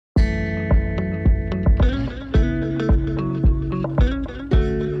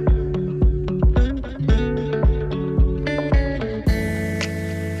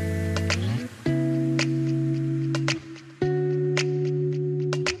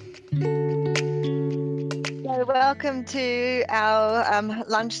So welcome to our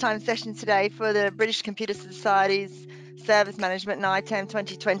lunchtime session today for the British Computer Society's Service Management and ITAM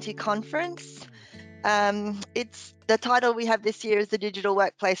 2020 conference. It's the title we have this year is the Digital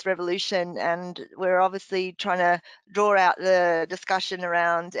Workplace Revolution, and we're obviously trying to draw out the discussion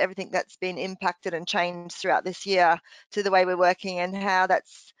around everything that's been impacted and changed throughout this year to the way we're working and how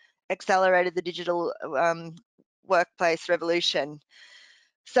that's accelerated the digital workplace revolution.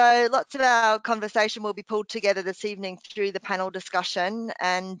 So lots of our conversation will be pulled together this evening through the panel discussion,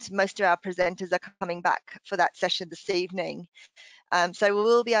 and most of our presenters are coming back for that session this evening. So we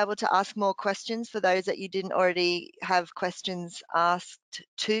will be able to ask more questions for those that you didn't already have questions asked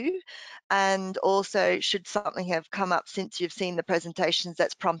to, and also should something have come up since you've seen the presentations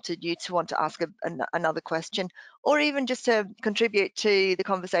that's prompted you to want to ask another question, or even just to contribute to the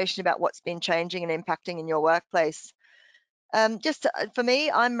conversation about what's been changing and impacting in your workplace. For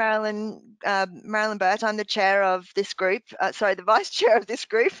me, I'm Marilyn Burt. I'm the chair of this group. The vice chair of this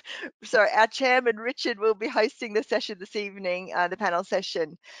group. Sorry, our chairman Richard will be hosting the session this evening, the panel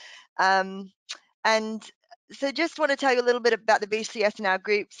session. And so just want to tell you a little bit about the BCS in our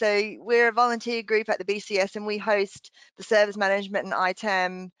group. So we're a volunteer group at the BCS, and we host the Service Management and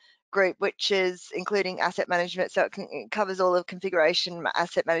ITAM group, which is including asset management. So it covers all of configuration,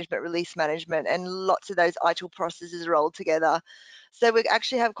 asset management, release management, and lots of those ITIL processes are all together. So we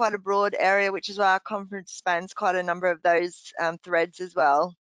actually have quite a broad area, which is why our conference spans quite a number of those threads as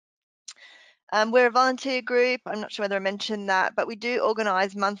well. We're a volunteer group. I'm not sure whether I mentioned that, but we do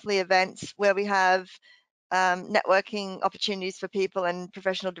organise monthly events where we have networking opportunities for people and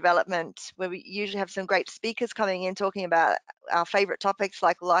professional development, where we usually have some great speakers coming in talking about our favorite topics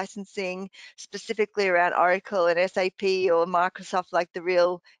like licensing, specifically around Oracle and SAP or Microsoft, like the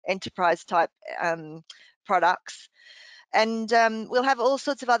real enterprise type products. And we'll have all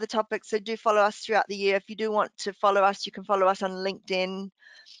sorts of other topics, so do follow us throughout the year. If you do want to follow us, you can follow us on LinkedIn.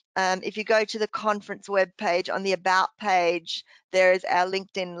 If you go to the conference webpage, on the About page, there is our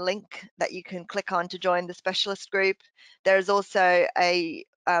LinkedIn link that you can click on to join the specialist group. There is also a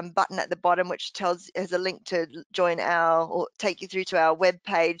button at the bottom which has a link to join or take you through to our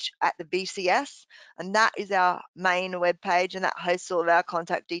webpage at the BCS, and that is our main webpage, and that hosts all of our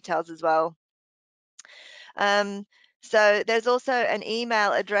contact details as well. So there's also an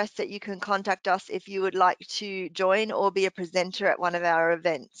email address that you can contact us if you would like to join or be a presenter at one of our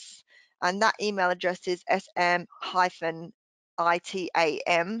events. And that email address is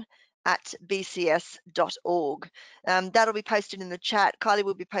sm-itam@bcs.org. That'll be posted in the chat. Kylie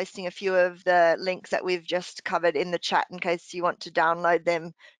will be posting a few of the links that we've just covered in the chat in case you want to download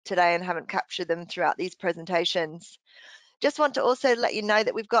them today and haven't captured them throughout these presentations. Just want to also let you know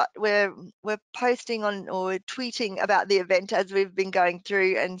that we're posting on or tweeting about the event as we've been going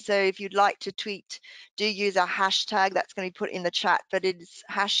through, and so if you'd like to tweet, do use our hashtag that's going to be put in the chat, but it's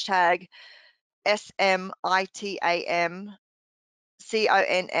hashtag SMITAMCONF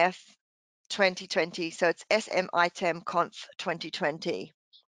 2020. So it's SMITAMConf 2020.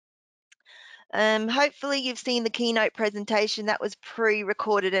 Hopefully you've seen the keynote presentation that was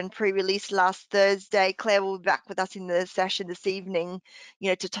pre-recorded and pre-released last Thursday. Claire will be back with us in the session this evening,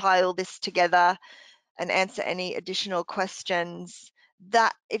 to tie all this together and answer any additional questions.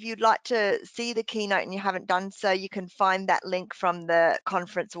 That if you'd like to see the keynote and you haven't done so, you can find that link from the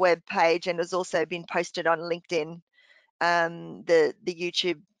conference web page, and has also been posted on LinkedIn, the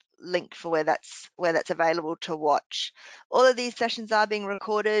YouTube link for where that's available to watch. All of these sessions are being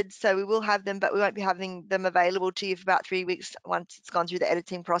recorded, so we will have them, but we won't be having them available to you for about 3 weeks once it's gone through the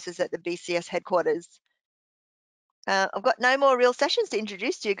editing process at the BCS headquarters. I've got no more real sessions to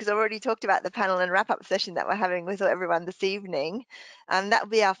introduce to you because I've already talked about the panel and wrap-up session that we're having with everyone this evening. That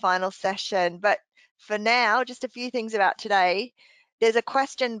will be our final session, but for now, just a few things about today. There's a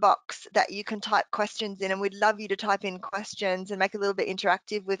question box that you can type questions in, and we'd love you to type in questions and make it a little bit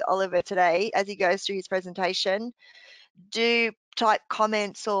interactive with Oliver today as he goes through his presentation. Do type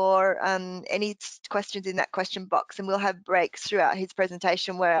comments or any questions in that question box, and we'll have breaks throughout his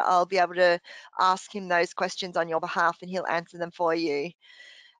presentation where I'll be able to ask him those questions on your behalf and he'll answer them for you.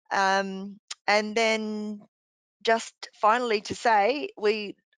 And then just finally to say,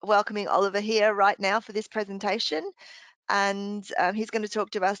 we welcoming Oliver here right now for this presentation. And he's going to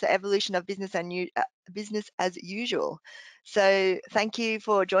talk to us the evolution of business as usual. So thank you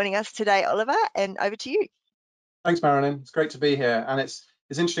for joining us today, Oliver, and over to you. Thanks, Marilyn. It's great to be here. And it's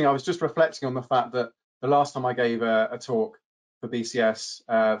interesting, I was just reflecting on the fact that the last time I gave a talk for BCS,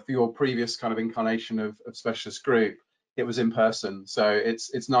 for your previous kind of incarnation of specialist group, it was in person. So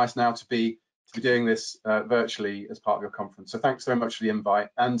it's nice now to be doing this virtually as part of your conference. So thanks very much for the invite.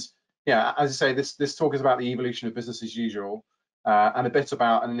 And yeah, as I say, this talk is about the evolution of business as usual, and a bit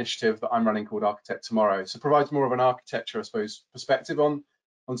about an initiative that I'm running called Architect Tomorrow. So it provides more of an architecture, I suppose, perspective on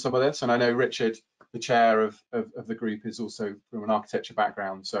some of this. And I know Richard, the chair of the group, is also from an architecture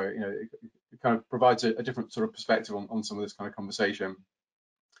background, so you know it kind of provides a different sort of perspective on some of this kind of conversation.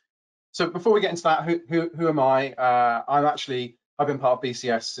 So before we get into that, who am I? I've been part of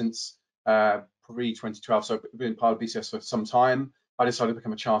BCS since pre-2012, so I've been part of BCS for some time. I decided to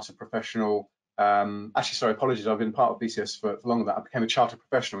become a chartered professional. Actually, sorry, apologies. I've been part of BCS for longer than that. I became a chartered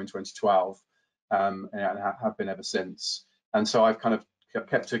professional in 2012, and have been ever since. And so I've kind of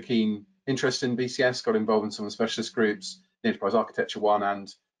kept a keen interest in BCS, got involved in some of the specialist groups, the enterprise architecture one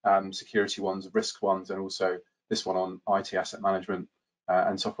and security ones, risk ones, and also this one on IT asset management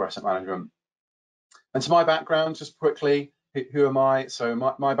and software asset management. And so my background, just quickly, who am I? So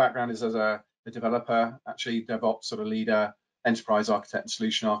my background is as a developer, actually DevOps sort of leader, enterprise architect, and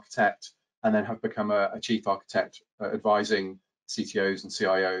solution architect, and then have become a chief architect, advising CTOs and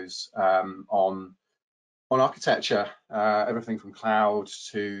CIOs on architecture, everything from cloud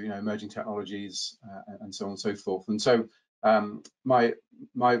to emerging technologies and so on and so forth. And so my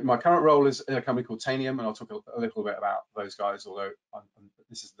current role is in a company called Tanium, and I'll talk a little bit about those guys, although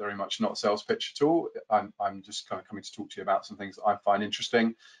this is very much not a sales pitch at all. I'm just kind of coming to talk to you about some things that I find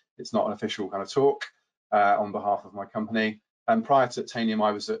interesting. It's not an official kind of talk on behalf of my company. And prior to Tanium,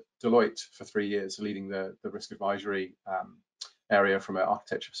 I was at Deloitte for 3 years, leading the risk advisory area from an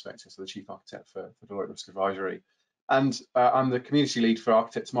architecture perspective, so the chief architect for Deloitte Risk Advisory. And I'm the community lead for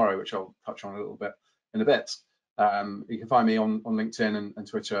Architect Tomorrow, which I'll touch on a little bit in a bit. You can find me on LinkedIn and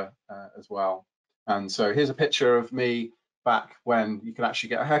Twitter as well. And so here's a picture of me back when you could actually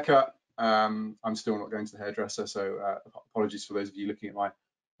get a haircut. I'm still not going to the hairdresser, so apologies for those of you looking at my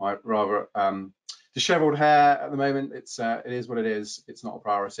rather disheveled hair at the moment. It is what it is. It's not a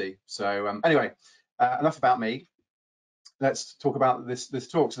priority. So anyway, enough about me. Let's talk about this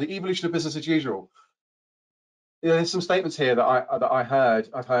talk. So the evolution of business as usual. There's some statements here that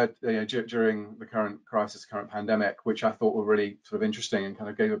I've heard during the current crisis, current pandemic, which I thought were really sort of interesting and kind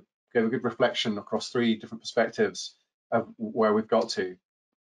of gave a good reflection across 3 different perspectives of where we've got to.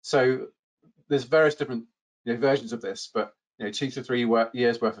 So there's various different versions of this, but 2 to 3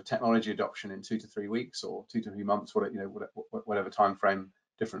 years worth of technology adoption in 2 to 3 weeks or 2 to 3 months, whatever time frame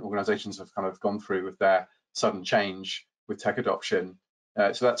different organizations have kind of gone through with their sudden change with tech adoption.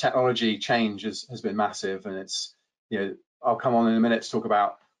 So that technology change has been massive, and it's I'll come on in a minute to talk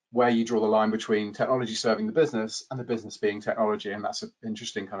about where you draw the line between technology serving the business and the business being technology, and that's an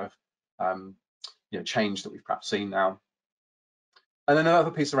interesting kind of change that we've perhaps seen now. And then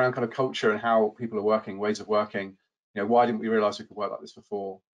another piece around kind of culture and how people are working, ways of working. Why didn't we realize we could work like this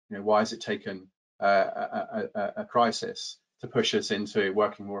before? Why has it taken a crisis to push us into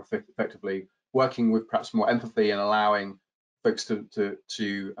working more effectively, working with perhaps more empathy and allowing folks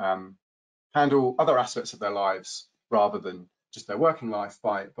to handle other aspects of their lives rather than just their working life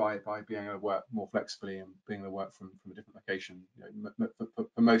by being able to work more flexibly and being able to work from a different location.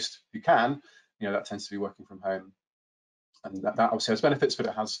 For most who can, that tends to be working from home, and that obviously has benefits, but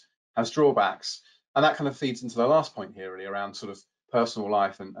it has drawbacks. And that kind of feeds into the last point here, really, around sort of personal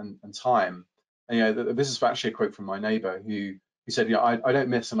life and time. And this is actually a quote from my neighbour who said, I don't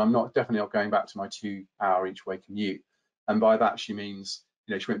miss, and I'm definitely not going back to my 2-hour each way commute. And by that she means,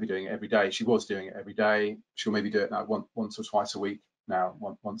 she won't be doing it every day. She was doing it every day. She'll maybe do it now once or twice a week now,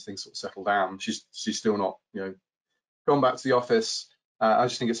 once things sort of settle down. She's still not, gone back to the office. I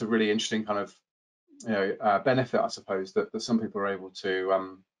just think it's a really interesting kind of benefit, I suppose, that some people are able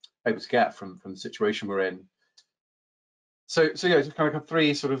to get from the situation we're in. So yeah, just kind of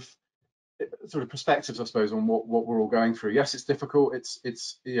 3 sort of perspectives, I suppose, on what we're all going through. Yes, it's difficult.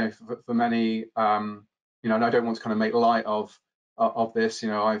 It's for many, and I don't want to kind of make light of this.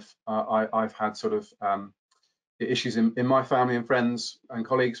 I've had sort of issues in my family and friends and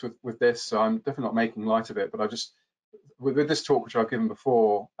colleagues with this, so I'm definitely not making light of it. But I just, with this talk, which I've given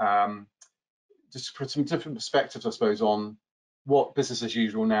before, just put some different perspectives, I suppose, on what business as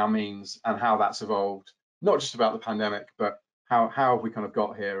usual now means and how that's evolved. Not just about the pandemic, but how have we kind of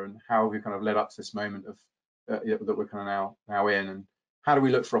got here, and how have we kind of led up to this moment of that we're kind of now in, and how do we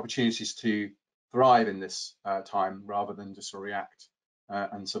look for opportunities to thrive in this time rather than just react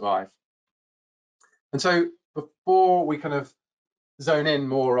and survive. And so before we kind of zone in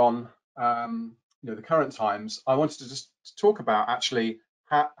more on the current times, I wanted to just talk about actually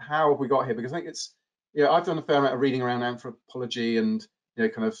how have we got here, because I think it's I've done a fair amount of reading around anthropology and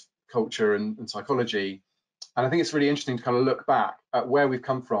kind of culture and psychology, and I think it's really interesting to kind of look back at where we've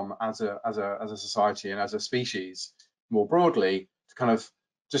come from as a society and as a species more broadly, to kind of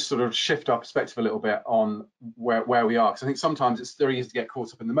just sort of shift our perspective a little bit on where we are, because I think sometimes it's very easy to get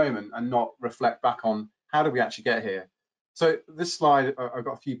caught up in the moment and not reflect back on how did we actually get here. So this slide, I've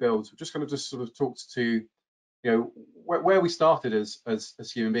got a few builds, just kind of just sort of talks to where we started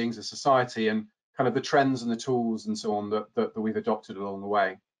as human beings, as society, and kind of the trends and the tools and so on that we've adopted along the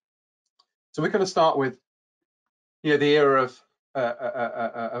way. So we're going to start with the era of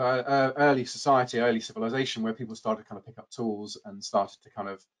early society, early civilization, where people started to kind of pick up tools and started to kind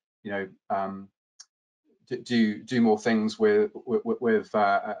of do more things with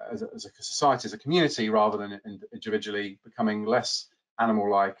as a society, as a community, rather than individually, becoming less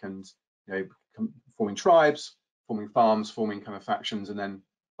animal-like and forming tribes, forming farms, forming kind of factions, and then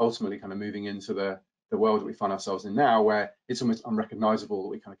ultimately kind of moving into the world that we find ourselves in now, where it's almost unrecognizable that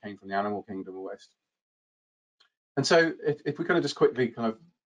we kind of came from the animal kingdom almost. And so if we kind of just quickly kind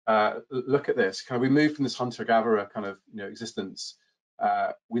of look at this, kind of we move from this hunter-gatherer kind of existence.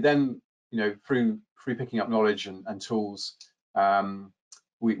 We then through picking up knowledge and tools,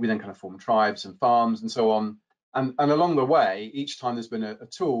 we then kind of form tribes and farms and so on. And along the way, each time there's been a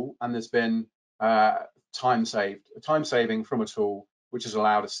tool, and there's been time saving from a tool, which has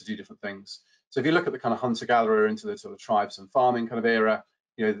allowed us to do different things. So if you look at the kind of hunter-gatherer into the sort of tribes and farming kind of era,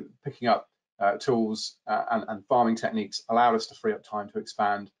 picking up tools and farming techniques allowed us to free up time to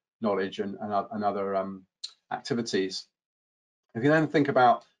expand knowledge and other activities. If you then think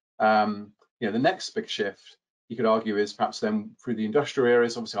about the next big shift, you could argue is perhaps then through the industrial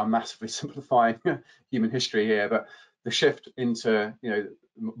eras. Obviously, I'm massively simplifying human history here, but the shift into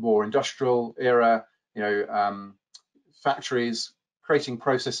more industrial era, factories, creating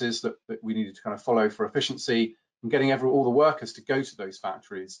processes that we needed to kind of follow for efficiency, and getting all the workers to go to those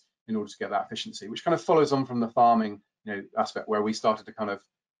factories in order to get that efficiency, which kind of follows on from the farming aspect, where we started to kind of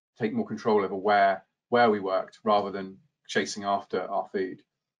take more control over where we worked rather than chasing after our food.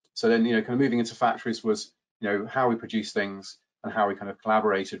 So then kind of moving into factories was how we produce things, and how we kind of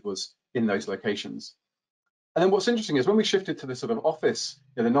collaborated was in those locations. And then what's interesting is when we shifted to the sort of office,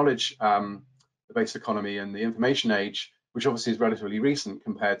 the knowledge based economy and the information age, which obviously is relatively recent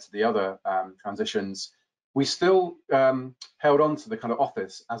compared to the other transitions, we still held on to the kind of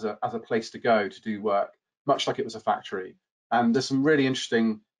office as a place to go to do work, much like it was a factory. And there's some really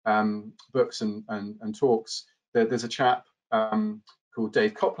interesting books and talks. There's a chap called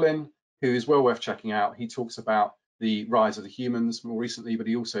Dave Coplin, who is well worth checking out. He talks about the rise of the humans more recently, but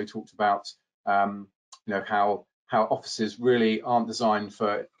he also talked about how offices really aren't designed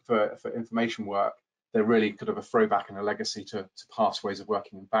for information work. They're really kind of a throwback and a legacy to past ways of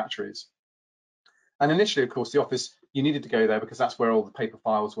working in factories. And initially, of course, the office, you needed to go there because that's where all the paper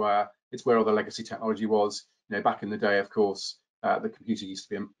files were. It's where all the legacy technology was. Back in the day, of course, the computer used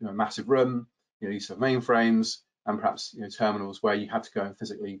to be a massive room. You used to have mainframes and perhaps terminals where you had to go and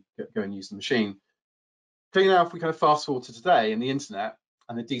physically go and use the machine. So now, if we kind of fast forward to today and the internet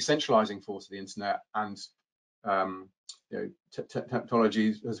and the decentralizing force of the internet, and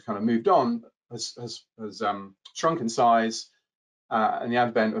technology has kind of moved on, has shrunk in size. And the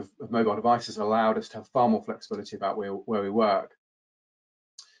advent of mobile devices allowed us to have far more flexibility about where we work.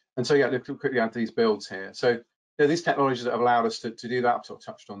 And so, let's quickly add these builds here. So these technologies that have allowed us to do that. I've sort of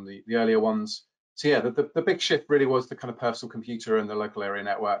touched on the earlier ones. So the big shift really was the kind of personal computer and the local area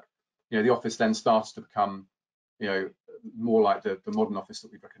network. The office then started to become, more like the modern office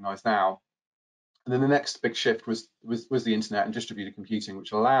that we recognise now. And then the next big shift was the internet and distributed computing,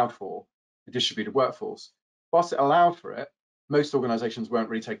 which allowed for a distributed workforce. Whilst it allowed for it, most organizations weren't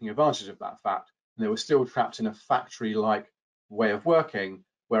really taking advantage of that fact, and they were still trapped in a factory-like way of working,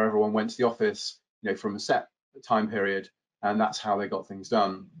 where everyone went to the office, from a set time period, and that's how they got things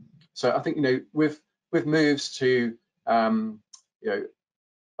done. So I think, with moves to,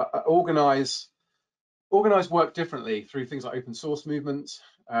 organize work differently through things like open source movements,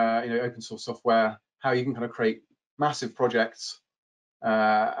 open source software, how you can kind of create massive projects,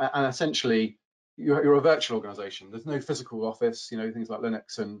 and essentially you're a virtual organization. There's no physical office. Things like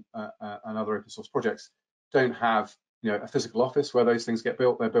Linux and other open source projects don't have a physical office where those things get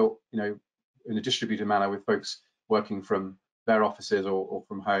built. They're built in a distributed manner with folks working from their offices or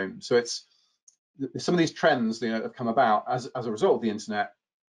from home. So it's some of these trends have come about as a result of the internet,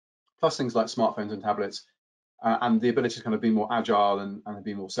 plus things like smartphones and tablets, and the ability to kind of be more agile and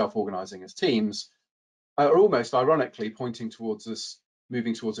be more self-organizing as teams, are almost ironically pointing towards us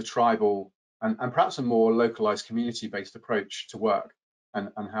moving towards a tribal and perhaps a more localized community-based approach to work and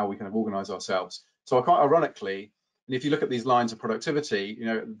how we kind of organize ourselves. So quite ironically, and if you look at these lines of productivity,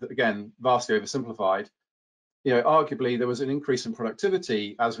 again, vastly oversimplified, arguably there was an increase in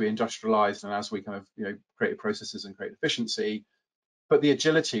productivity as we industrialized and as we kind of created processes and created efficiency. but the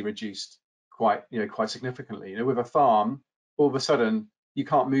agility reduced quite significantly. With a farm, all of a sudden you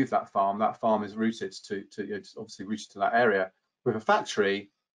can't move that farm. That farm is rooted to it's obviously rooted to that area. With a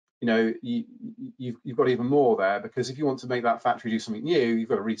factory, you've got even more there, because if you want to make that factory do something new, you've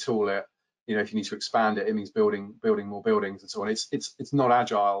got to retool it. If you need to expand it, it means building more buildings and so on. It's not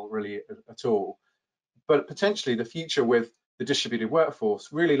agile really at all. But potentially the future with the distributed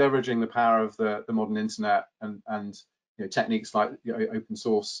workforce, really leveraging the power of the modern internet and techniques like open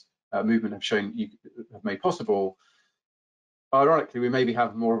source movement have made possible. Ironically, we maybe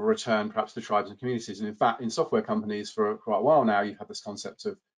have more of a return perhaps to tribes and communities. And in fact, in software companies for quite a while now, you've had this concept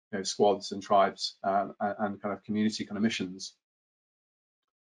of squads and tribes and kind of community kind of missions.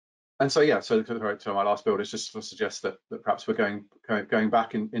 And so, yeah, so to my last build is just to suggest that perhaps we're going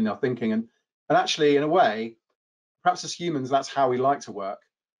back in our thinking, and actually, in a way, perhaps as humans, that's how we like to work.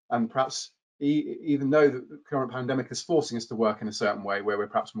 And perhaps even though the current pandemic is forcing us to work in a certain way, where we're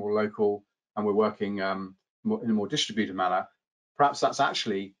perhaps more local and we're working in a more distributed manner, perhaps that's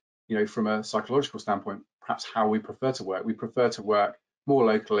actually, from a psychological standpoint, perhaps how we prefer to work. We prefer to work more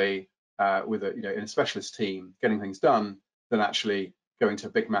locally with in a specialist team, getting things done, than actually going to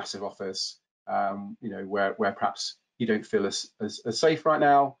a big, massive office, where perhaps you don't feel as safe right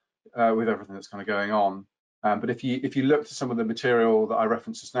now with everything that's kind of going on. But if you look to some of the material that I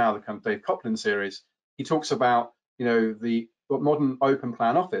referenced just now, the kind of Dave Coplin series, he talks about the modern open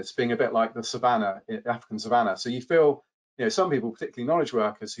plan office being a bit like the savannah, African savannah. So you feel some people, particularly knowledge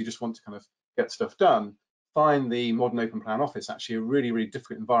workers who just want to kind of get stuff done, find the modern open plan office actually a really, really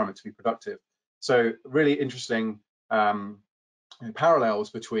difficult environment to be productive. So really interesting parallels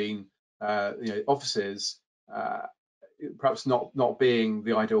between offices perhaps not being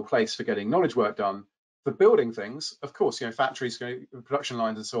the ideal place for getting knowledge work done. For building things, of course, factories, production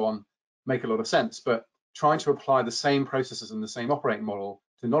lines and so on make a lot of sense, but trying to apply the same processes and the same operating model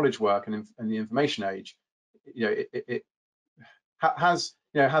to knowledge work and the information age, it has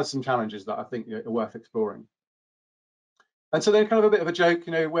some challenges that I think are worth exploring. And so then kind of a bit of a joke,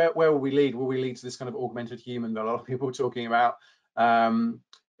 where will we lead? Will we lead to this kind of augmented human that a lot of people are talking about?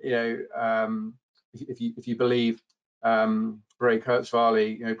 If you believe Ray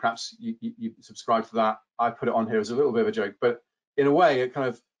Kurzweil, perhaps you subscribe to that. I put it on here as a little bit of a joke, but in a way, it kind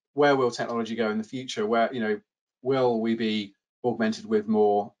of, where will technology go in the future? Where will we be augmented with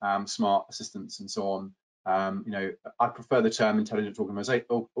more smart assistants and so on? I prefer the term intelligent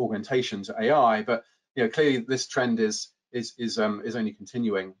augmentation to AI, but clearly this trend is only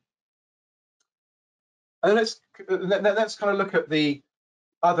continuing. And then let's kind of look at the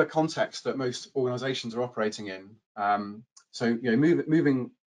other context that most organizations are operating in. So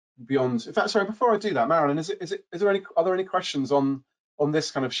moving beyond. In fact, sorry, before I do that, Marilyn, are there any questions on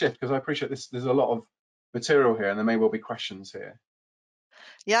this kind of shift? Because I appreciate this. There's a lot of material here, and there may well be questions here.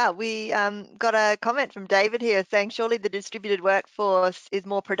 Yeah, we got a comment from David here saying, surely the distributed workforce is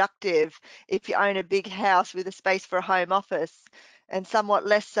more productive if you own a big house with a space for a home office, and somewhat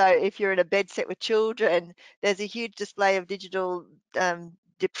less so if you're in a bed set with children. There's a huge display of digital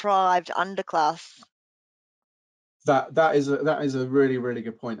deprived underclass. That is a really, really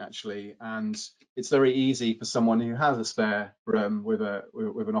good point, actually, and it's very easy for someone who has a spare room with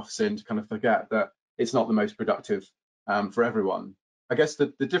an office in to kind of forget that it's not the most productive for everyone. I guess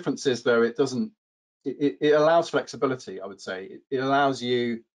the difference is, though, it allows flexibility. I would say it allows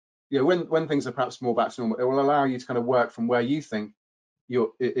you, when things are perhaps more back to normal, it will allow you to kind of work from where you think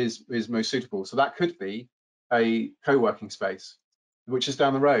is most suitable. So that could be a co-working space, which is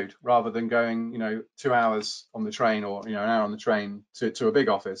down the road, rather than going 2 hours on the train, or an hour on the train to a big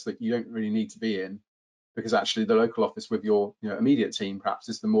office that you don't really need to be in, because actually the local office with your immediate team perhaps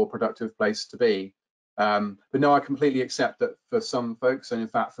is the more productive place to be. But no, I completely accept that for some folks, and in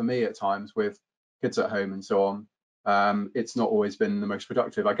fact for me at times with kids at home and so on, it's not always been the most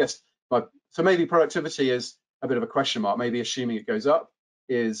productive. I guess so maybe productivity is a bit of a question mark. Maybe assuming it goes up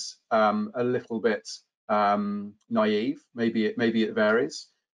is a little bit naive. Maybe it varies.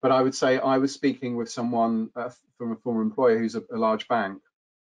 But I would say I was speaking with someone from a former employer who's a large bank,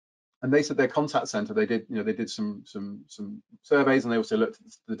 and they said their contact center, they did some surveys, and they also looked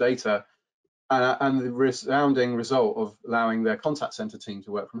at the data, and the resounding result of allowing their contact center team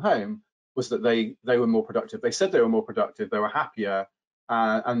to work from home was that they were more productive. They said they were more productive, they were happier,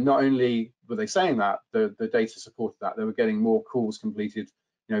 and not only were they saying that, the data supported that. They were getting more calls completed,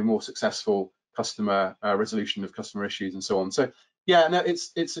 more successful customer resolution of customer issues and so on. So yeah, no,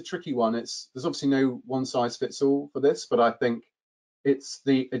 it's a tricky one. There's obviously no one size fits all for this, but I think it's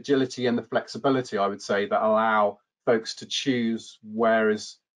the agility and the flexibility, I would say, that allow folks to choose where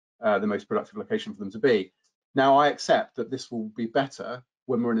is the most productive location for them to be. Now, I accept that this will be better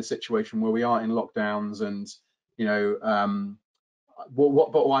when we're in a situation where we aren't in lockdowns and, you know, but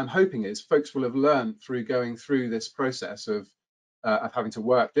what I'm hoping is folks will have learned through going through this process of having to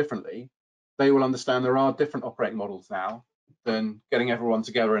work differently. They will understand there are different operating models now than getting everyone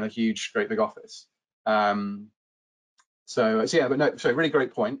together in a huge, great big office. So yeah, but no, so really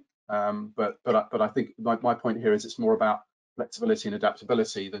great point. But I think my point here is it's more about flexibility and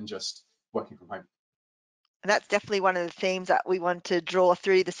adaptability than just working from home. And that's definitely one of the themes that we want to draw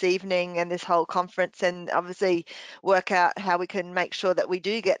through this evening and this whole conference, and obviously work out how we can make sure that we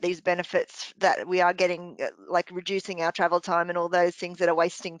do get these benefits that we are getting, like reducing our travel time and all those things that are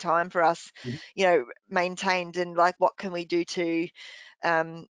wasting time for us, Mhm. maintained, and like what can we do to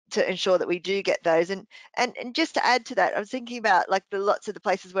ensure that we do get those. And just to add to that, I was thinking about like the lots of the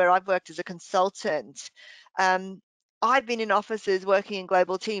places where I've worked as a consultant. Um, I've been in offices working in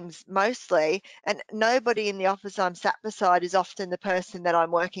global teams mostly, and nobody in the office I'm sat beside is often the person that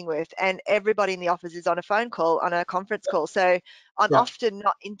I'm working with. And everybody in the office is on a phone call, on a conference call. So I'm Yeah, often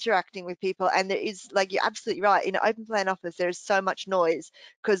not interacting with people. And there is, like, you're absolutely right. In an open plan office, there is so much noise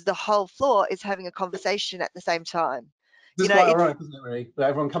because the whole floor is having a conversation at the same time. this is quite It's, ironic, isn't it, really? That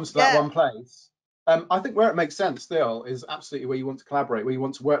everyone comes to that yeah, one place. I think where it makes sense still is absolutely where you want to collaborate, where you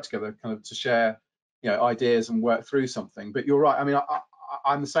want to work together, kind of to share, ideas and work through something. But you're right. I mean,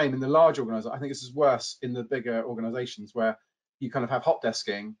 I'm the same in the large organization. I think this is worse in the bigger organizations where you kind of have hot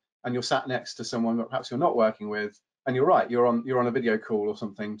desking and you're sat next to someone that perhaps you're not working with, and you're right, you're on a video call or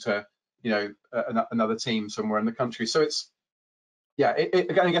something to, another team somewhere in the country. So it's yeah,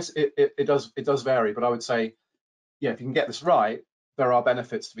 again, I guess it does vary, but I would say yeah, if you can get this right, there are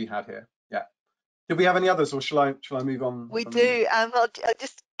benefits to be had here. Yeah. Did we have any others, or shall I move on we from? do. I'll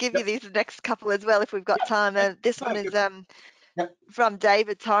just give you Yep. these next couple as well if we've got Yeah. time. Yeah. This No, one is good. Yep. from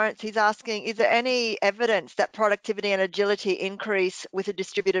David Torrance. He's asking, is there any evidence that productivity and agility increase with a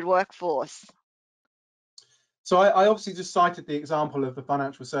distributed workforce? So I obviously just cited the example of the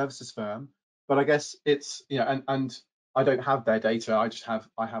financial services firm, but I guess it's and I don't have their data.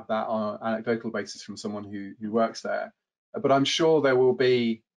 I have that on an anecdotal basis from someone who works there. But I'm sure there will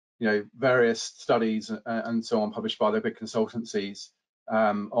be various studies and so on published by the big consultancies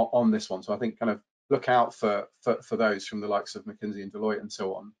on this one. So I think kind of look out for those from the likes of McKinsey and Deloitte and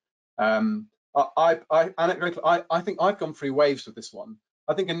so on. I think I've gone through waves with this one.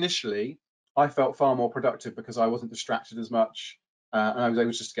 I think initially I felt far more productive because I wasn't distracted as much, and I was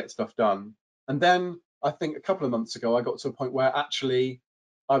able just to get stuff done. And then I think a couple of months ago, I got to a point where actually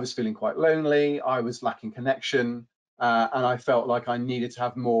I was feeling quite lonely. I was lacking connection, and I felt like I needed to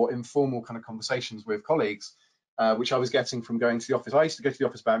have more informal kind of conversations with colleagues, which I was getting from going to the office. I used to go to the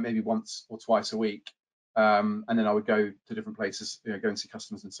office about maybe once or twice a week, and then I would go to different places, go and see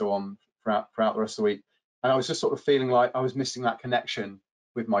customers and so on throughout the rest of the week. And I was just sort of feeling like I was missing that connection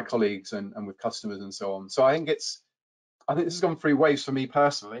with my colleagues and with customers and so on. So I think this has gone through waves for me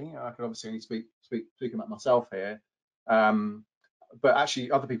personally. I can obviously only speak about myself here, but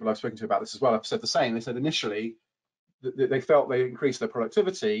actually other people I've spoken to about this as well have said the same. They said initially that they felt they increased their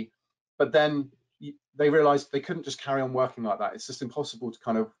productivity, but then they realised they couldn't just carry on working like that. It's just impossible to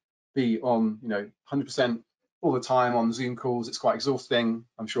kind of be on 100% all the time on Zoom calls. It's quite exhausting.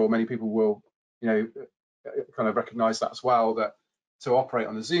 I'm sure many people will kind of recognise that as well. That to operate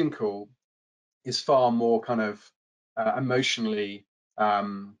on a Zoom call is far more kind of emotionally,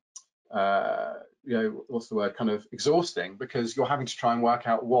 what's the word, kind of exhausting because you're having to try and work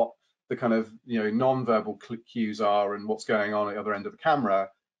out what the kind of non-verbal cues are and what's going on at the other end of the camera,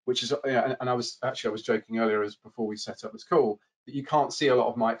 which is and I was joking earlier as before we set up this call that you can't see a lot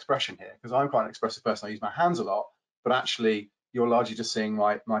of my expression here because I'm quite an expressive person. I use my hands a lot, but actually you're largely just seeing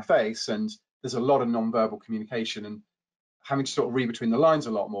my face, and there's a lot of non-verbal communication, and having to sort of read between the lines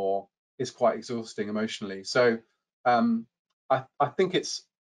a lot more is quite exhausting emotionally. So I think it's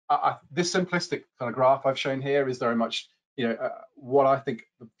this simplistic kind of graph I've shown here is very much what I think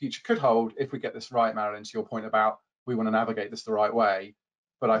the future could hold if we get this right, Marilyn. To your point about we want to navigate this the right way,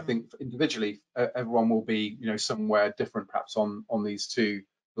 but I Mm. think individually everyone will be somewhere different perhaps on these two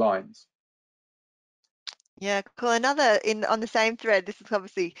lines. Yeah, cool. Another in on the same thread, this has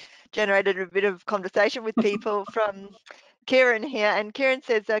obviously generated a bit of conversation with people from Kieran here. And Kieran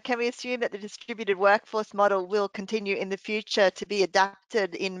says, can we assume that the distributed workforce model will continue in the future to be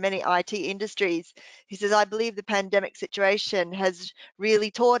adapted in many IT industries? He says, I believe the pandemic situation has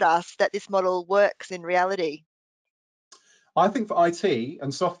really taught us that this model works in reality. I think for IT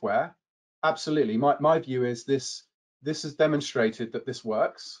and software, absolutely. My view is this has demonstrated that this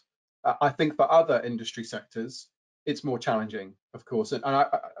works. I think for other industry sectors, it's more challenging, of course. And I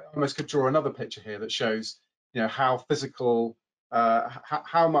almost could draw another picture here that shows how physical,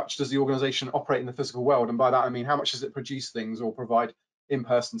 how much does the organization operate in the physical world? And by that I mean, how much does it produce things or provide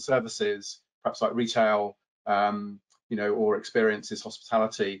in-person services, perhaps like retail, or experiences,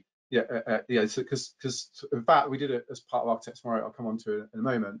 hospitality. Because in fact we did it as part of Architects Tomorrow. I'll come on to it in a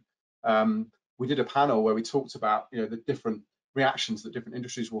moment. We did a panel where we talked about the different reactions that different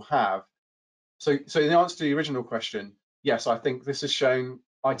industries will have. So the answer to the original question, yes, I think this has shown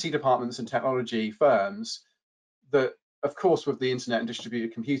IT departments and technology firms that, of course, with the internet and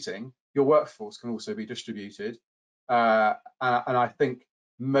distributed computing, your workforce can also be distributed. And I think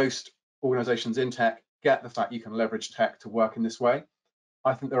most organizations in tech get the fact you can leverage tech to work in this way.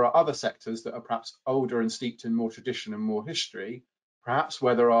 I think there are other sectors that are perhaps older and steeped in more tradition and more history, perhaps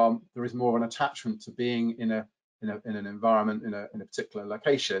where there is more of an attachment to being in an environment in a particular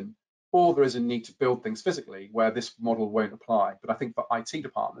location, or there is a need to build things physically where this model won't apply. But I think for IT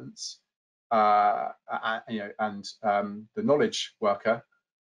departments, and the knowledge worker,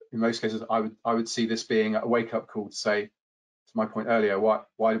 in most cases, I would see this being a wake-up call to say, to my point earlier, why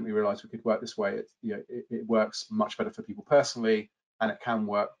didn't we realize we could work this way? It works much better for people personally, and it can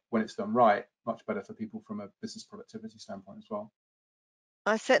work when it's done right, much better for people from a business productivity standpoint as well.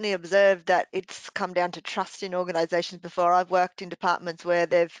 I certainly observed that it's come down to trust in organizations before. I've worked in departments where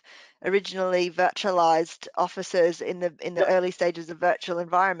they've originally virtualized offices in the Yep. early stages of virtual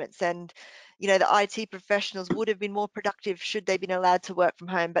environments, and the IT professionals would have been more productive should they been allowed to work from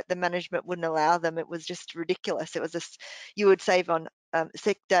home, but the management wouldn't allow them. It was just ridiculous. It was just, you would save on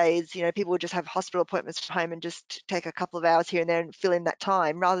sick days. People would just have hospital appointments from home and just take a couple of hours here and there and fill in that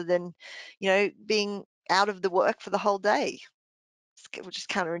time rather than being out of the work for the whole day, which is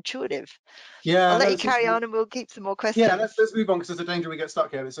counterintuitive. I'll Yeah, let no, you carry on and we'll keep some more yeah. questions. Let's move on because there's a danger we get stuck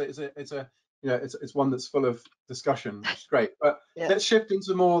here. It's one that's full of discussion, which is great. But Yeah. let's shift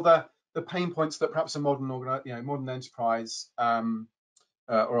into more the pain points that perhaps a modern enterprise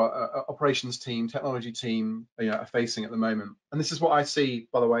or operations team, technology team, are facing at the moment. And this is what I see,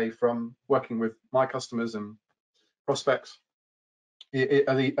 by the way, from working with my customers and prospects.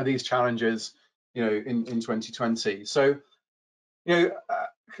 Are these challenges, in 2020? So,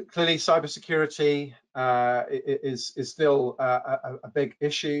 clearly cybersecurity is still a big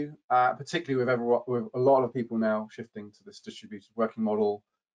issue, particularly with a lot of people now shifting to this distributed working model.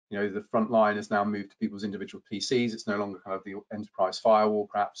 The front line has now moved to people's individual PCs. It's no longer kind of the enterprise firewall,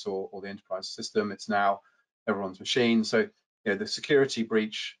 perhaps, or the enterprise system. It's now everyone's machine. So, the security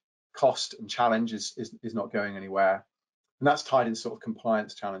breach cost and challenge is not going anywhere. And that's tied in sort of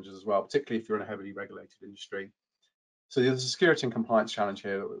compliance challenges as well, particularly if you're in a heavily regulated industry. So there's a security and compliance challenge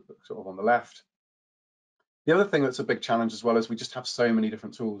here, sort of on the left. The other thing that's a big challenge as well is we just have so many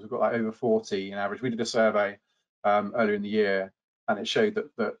different tools. We've got like over 40 in average. We did a survey earlier in the year, and it showed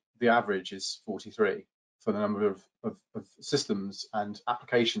that the average is 43 for the number of systems and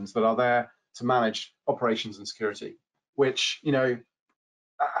applications that are there to manage operations and security, which, it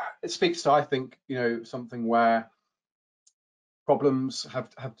speaks to, I think, something where problems have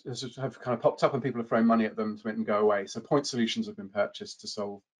kind of popped up and people have thrown money at them to make them go away. So point solutions have been purchased to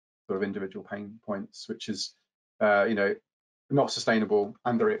solve sort of individual pain points, which is not sustainable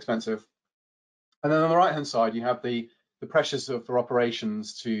and very expensive. And then on the right hand side, you have the pressures for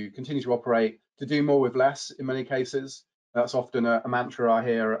operations to continue to operate, to do more with less in many cases. That's often a mantra I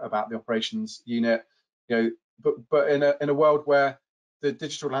hear about the operations unit. But in a world where the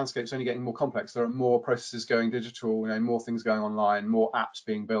digital landscape is only getting more complex, there are more processes going digital, more things going online, more apps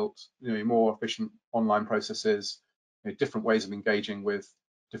being built, more efficient online processes, different ways of engaging with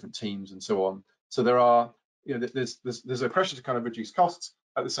different teams and so on. So there's a pressure to kind of reduce costs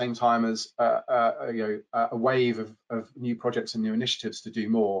at the same time as a wave of new projects and new initiatives to do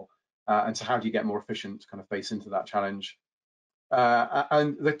more. And so how do you get more efficient to kind of face into that challenge?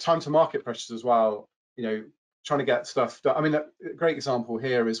 And the time to market pressures as well, trying to get stuff done. I mean, a great example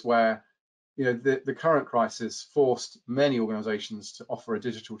here is where, the current crisis forced many organizations to offer a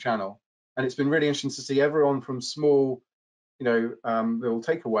digital channel. And it's been really interesting to see everyone from small, little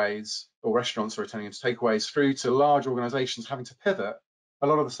takeaways or restaurants are turning into takeaways through to large organizations having to pivot a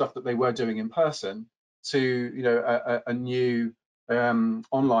lot of the stuff that they were doing in person to, a new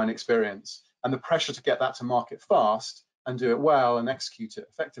online experience. And the pressure to get that to market fast and do it well and execute it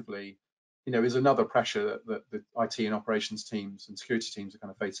effectively, is another pressure that the IT and operations teams and security teams are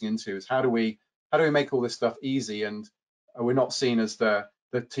kind of facing into, is how do we make all this stuff easy, and we're not seen as the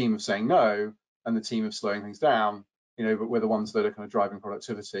team of saying no and the team of slowing things down, but we're the ones that are kind of driving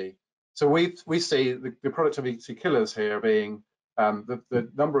productivity. So we see the productivity killers here being the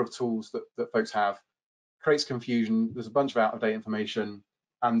number of tools that folks have creates confusion. There's a bunch of out-of-date information,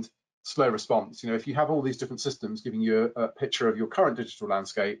 and slow response. If you have all these different systems giving you a picture of your current digital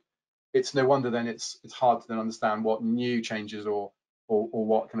landscape, it's no wonder then it's hard to then understand what new changes or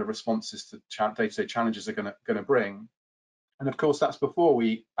what kind of responses to day-to-day challenges are going to bring. And of course, that's before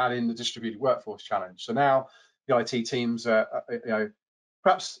we add in the distributed workforce challenge. So now the IT teams are,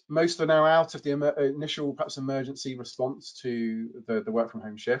 perhaps most are now out of the initial perhaps emergency response to the work from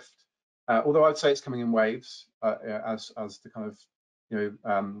home shift. Although I'd say it's coming in waves as the kind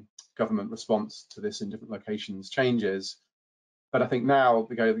of government response to this in different locations changes. But I think now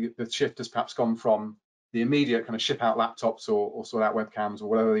the shift has perhaps gone from the immediate kind of ship out laptops or sort out webcams or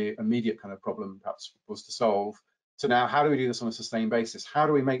whatever the immediate kind of problem perhaps was to solve, to now how do we do this on a sustained basis? How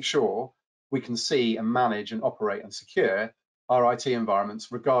do we make sure we can see and manage and operate and secure our IT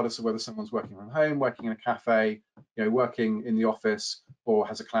environments, regardless of whether someone's working from home, working in a cafe, working in the office, or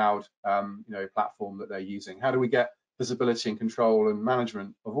has a cloud platform that they're using? How do we get visibility and control and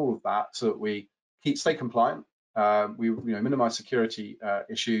management of all of that so that we stay compliant, we minimize security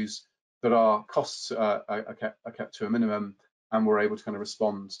issues, that our costs are kept to a minimum, and we're able to kind of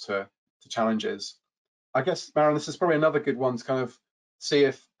respond to challenges. I guess, Maren, this is probably another good one to kind of see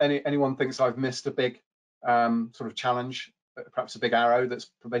if anyone thinks I've missed a big sort of challenge, perhaps a big arrow that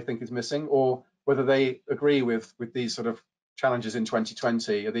they think is missing, or whether they agree with these sort of challenges in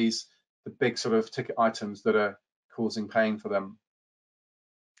 2020. Are these the big sort of ticket items that are causing pain for them?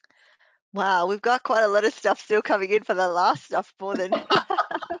 Wow, we've got quite a lot of stuff still coming in for the last stuff more than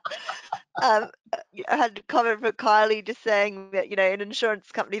I had a comment from Kylie just saying that, an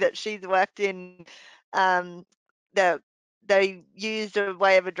insurance company that she's worked in, um, that they used a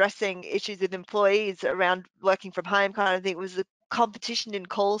way of addressing issues with employees around working from home kind of thing. It was a competition in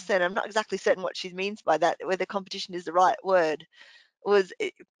call center. I'm not exactly certain what she means by that, whether competition is the right word. Was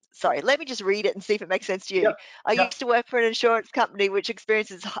it, sorry, let me just read it and see if it makes sense to you. Yep. I Yep. used to work for an insurance company which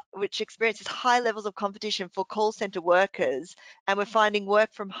experiences high levels of competition for call center workers, and we're finding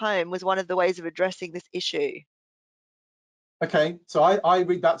work from home was one of the ways of addressing this issue. Okay, so I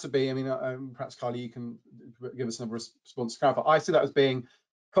read that to be, I mean, perhaps Kylie, you can give us another response to clarify. I see that as being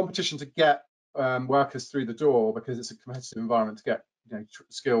competition to get workers through the door, because it's a competitive environment to get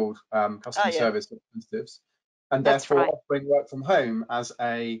skilled Oh customer yeah, service representatives, and That's therefore right. offering work from home as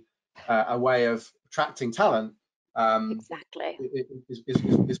a way of attracting talent Exactly. is one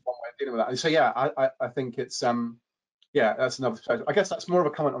way of dealing with that. And so yeah, I think it's yeah, that's another. I guess that's more of a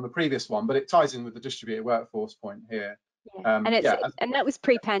comment on the previous one, but it ties in with the distributed workforce point here. Yeah. And that was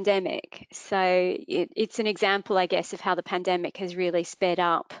pre-pandemic. So it's an example, I guess, of how the pandemic has really sped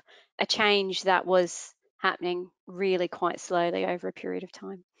up a change that was happening really quite slowly over a period of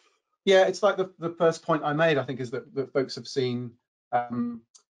time. Yeah, it's like the first point I made, I think, is that folks have seen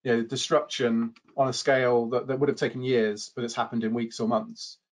disruption on a scale that would have taken years, but it's happened in weeks or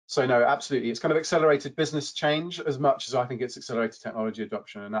months. So no, absolutely, it's kind of accelerated business change as much as I think it's accelerated technology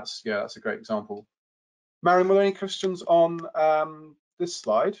adoption, and that's a great example. Maren, were there any questions on this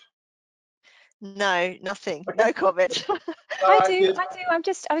slide? no, nothing, Okay. no comment. All right, good. I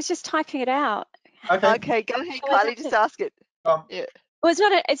do. I was just typing it out. Okay. Okay, go ahead, Shall I do Kylie, just it? ask it. Um, Yeah. Well,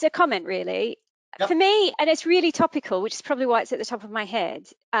 it's a comment really. For yep. me, and it's really topical, which is probably why it's at the top of my head.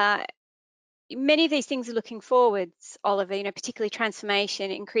 Many of these things are looking forwards, Oliver, particularly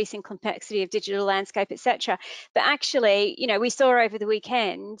transformation, increasing complexity of digital landscape, etc. But actually, we saw over the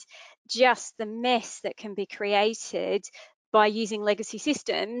weekend just the mess that can be created by using legacy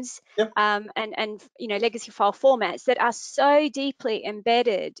systems Yep. and legacy file formats that are so deeply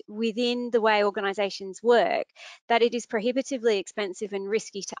embedded within the way organizations work that it is prohibitively expensive and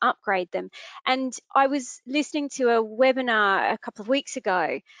risky to upgrade them. And I was listening to a webinar a couple of weeks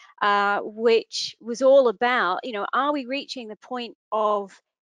ago which was all about, are we reaching the point of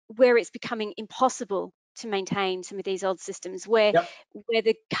where it's becoming impossible to maintain some of these old systems, where Yep.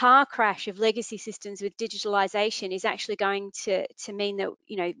 the car crash of legacy systems with digitalization is actually going to mean that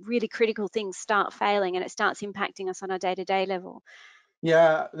really critical things start failing and it starts impacting us on a day-to-day level.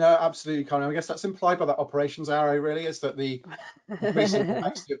 Yeah, no, absolutely, Conor. I guess that's implied by that operations arrow, really, is that the increasing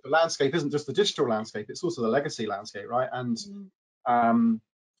complexity of the landscape isn't just the digital landscape; it's also the legacy landscape, right? And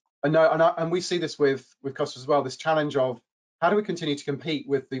and we see this with customers as well. This challenge of how do we continue to compete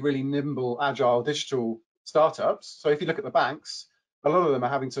with the really nimble, agile digital startups? So if you look at the banks, a lot of them are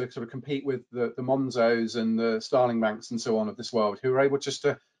having to sort of compete with the Monzos and the Starling banks and so on of this world, who are able just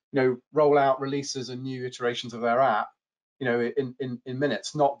to roll out releases and new iterations of their app in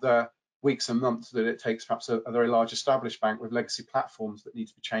minutes, not the weeks and months that it takes perhaps a very large established bank with legacy platforms that need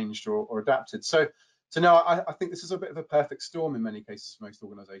to be changed or adapted. So no, I think this is a bit of a perfect storm in many cases for most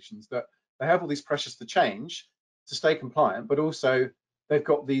organizations, that they have all these pressures to change, to stay compliant, but also they've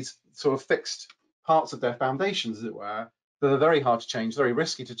got these sort of fixed parts of their foundations, as it were, that are very hard to change, very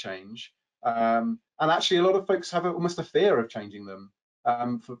risky to change. And actually, a lot of folks have almost a fear of changing them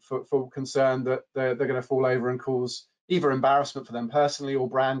for concern that they're going to fall over and cause either embarrassment for them personally or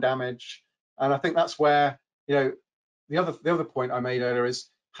brand damage. And I think that's where, you know, the other point I made earlier is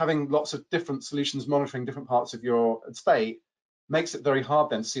having lots of different solutions monitoring different parts of your estate makes it very hard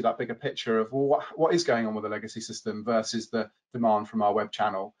then to see that bigger picture of, well, what is going on with the legacy system versus the demand from our web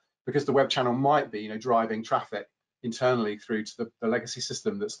channel, because the web channel might be, you know, driving traffic internally through to the legacy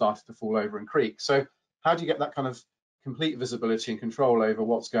system that started to fall over and creak. So how do you get that kind of complete visibility and control over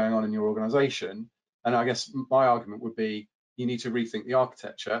what's going on in your organization? And I guess my argument would be you need to rethink the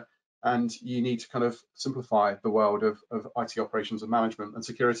architecture, and you need to kind of simplify the world of IT operations and management and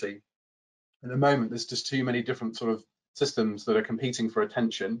security. At the moment, there's just too many different sort of systems that are competing for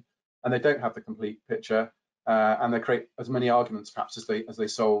attention, and they don't have the complete picture, and they create as many arguments perhaps as they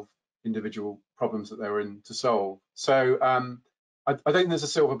solve individual problems that they're in to solve. So I don't think there's a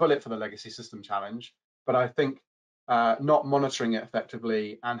silver bullet for the legacy system challenge, but I think not monitoring it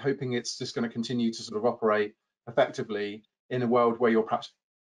effectively and hoping it's just going to continue to sort of operate effectively in a world where you're perhaps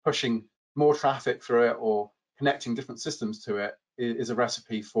pushing more traffic through it or connecting different systems to it is a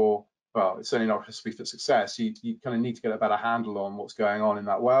recipe for, well, it's certainly not a recipe for success. You kind of need to get a better handle on what's going on in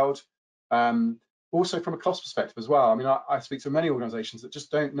that world. Also from a cost perspective as well. I mean, I speak to many organizations that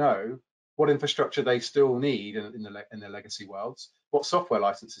just don't know what infrastructure they still need in their legacy worlds, what software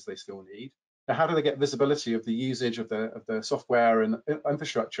licenses they still need. Now, how do they get visibility of the usage of the software and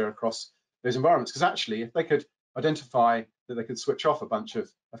infrastructure across those environments? Because actually, if they could identify that they could switch off a bunch of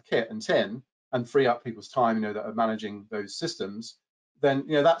kit and tin and free up people's time, you know, that are managing those systems, then,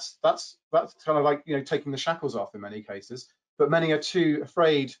 you know, that's kind of like, you know, taking the shackles off in many cases. But many are too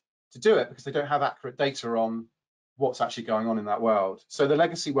afraid to do it because they don't have accurate data on what's actually going on in that world. So the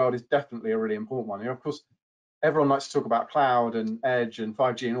legacy world is definitely a really important one. You know, of course, everyone likes to talk about cloud and edge and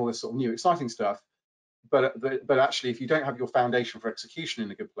 5G and all this sort of new exciting stuff, but actually, if you don't have your foundation for execution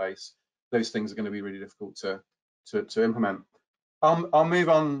in a good place, those things are going to be really difficult to implement. I'll move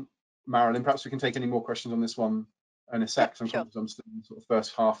on, Marilyn. Perhaps we can take any more questions on this one in a sec. Yep, sure. I'm still in the sort of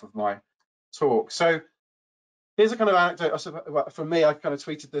first half of my talk. So here's a kind of anecdote. For me, I kind of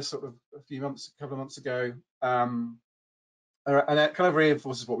tweeted this sort of a couple of months ago, and it kind of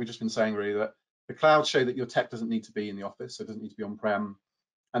reinforces what we've just been saying, really, that the cloud show that your tech doesn't need to be in the office, so it doesn't need to be on-prem.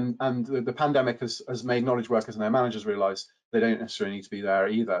 And the pandemic has made knowledge workers and their managers realize they don't necessarily need to be there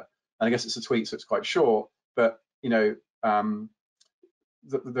either. And I guess it's a tweet, so it's quite short, but, you know,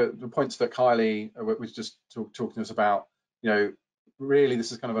 the points that Kylie was just talking to us about, you know, really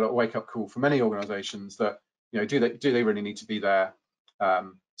this is kind of a wake-up call for many organizations that, you know, do they really need to be there?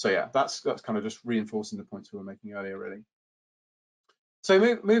 So yeah, that's kind of just reinforcing the points we were making earlier, really. So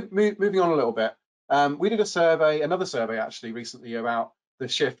moving on a little bit, we did another survey actually recently about the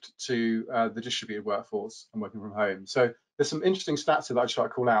shift to the distributed workforce and working from home. So there's some interesting stats here that I'd try to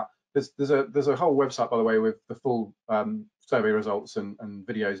call out. There's a whole website, by the way, with the full survey results and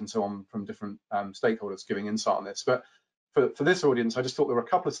videos and so on from different stakeholders giving insight on this. But for this audience, I just thought there were a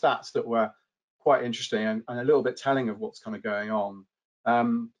couple of stats that were quite interesting and a little bit telling of what's kind of going on.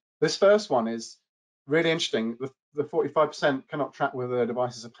 This first one is really interesting. The 45% cannot track whether their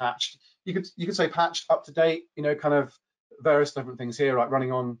devices are patched. You could say patched, up to date, you know, kind of various different things here, like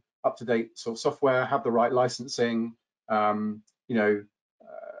running on up to date sort of software, have the right licensing, you know,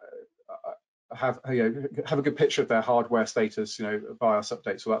 have a good picture of their hardware status, you know, BIOS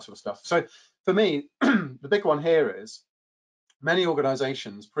updates, all that sort of stuff. So for me, the big one here is many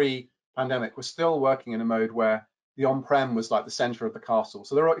organizations pre-pandemic were still working in a mode where the on-prem was like the center of the castle.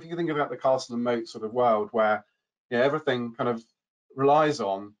 So if you think about the castle and moat sort of world where, you know, everything kind of relies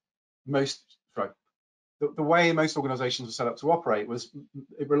on the way most organizations were set up to operate was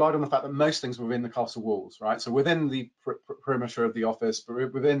it relied on the fact that most things were within the castle walls, right? So within the perimeter of the office,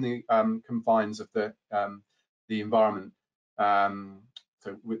 but within the confines of the environment.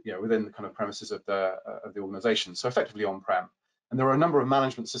 So within the kind of premises of the organization. So effectively on-prem. And there were a number of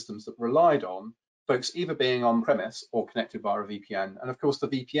management systems that relied on folks either being on-premise or connected via a VPN. And of course, the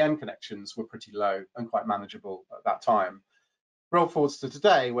VPN connections were pretty low and quite manageable at that time. Roll forwards to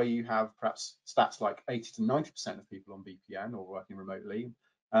today, where you have perhaps stats like 80 to 90% of people on VPN or working remotely,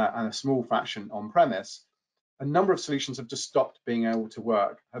 and a small fraction on-premise. A number of solutions have just stopped being able to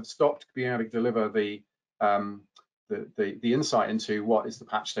work, have stopped being able to deliver the insight into what is the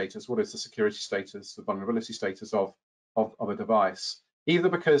patch status, what is the security status, the vulnerability status of a device, either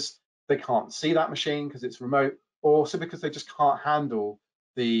because they can't see that machine because it's remote, or also because they just can't handle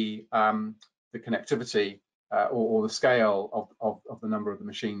the connectivity or the scale of the number of the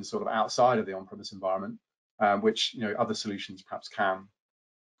machines sort of outside of the on-premise environment, which other solutions perhaps can.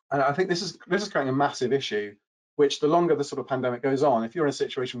 And I think this is creating a massive issue, which the longer the sort of pandemic goes on, if you're in a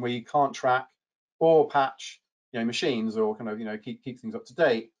situation where you can't track or patch machines or kind of keep things up to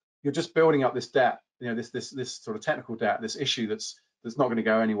date, you're just building up this debt, this sort of technical debt, this issue that's not going to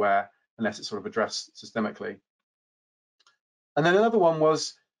go anywhere unless it's sort of addressed systemically. And then another one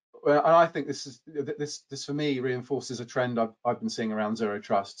was, and I think this for me reinforces a trend I've been seeing around zero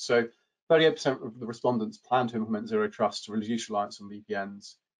trust. So 38% of the respondents plan to implement zero trust to reduce reliance on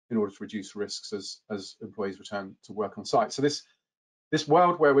VPNs in order to reduce risks as employees return to work on site. So this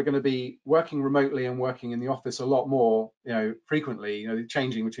world where we're going to be working remotely and working in the office a lot more, frequently,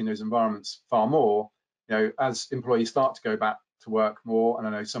 changing between those environments far more, as employees start to go back to work more, and I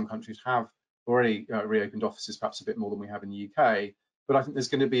know some countries have already reopened offices perhaps a bit more than we have in the UK, but I think there's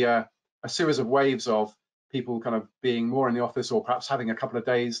going to be a series of waves of people kind of being more in the office, or perhaps having a couple of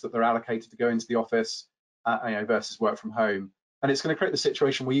days that they're allocated to go into the office, versus work from home. And it's going to create the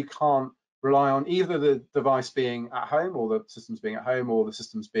situation where you can't rely on either the device being at home, or the systems being at home, or the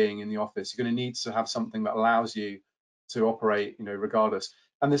systems being in the office. You're going to need to have something that allows you to operate, regardless.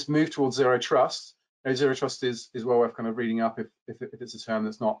 And this move towards zero trust, zero trust is well worth kind of reading up if it's a term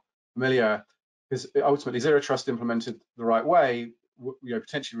that's not familiar, because ultimately zero trust implemented the right way,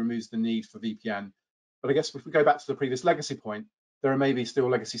 potentially removes the need for VPN. But I guess if we go back to the previous legacy point, there are maybe still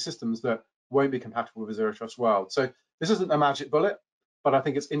legacy systems that won't be compatible with a zero trust world. So this isn't a magic bullet, but I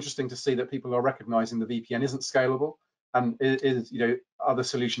think it's interesting to see that people are recognizing the VPN isn't scalable, and other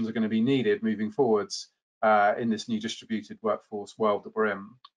solutions are going to be needed moving forwards in this new distributed workforce world that we're in.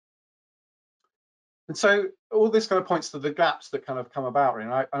 And so all this kind of points to the gaps that kind of come about,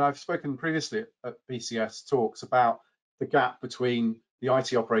 and I've spoken previously at BCS talks about the gap between the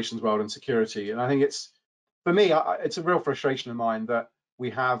IT operations world and security. And I think for me, it's a real frustration of mine that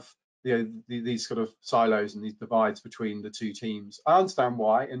we have these sort of silos and these divides between the two teams. I understand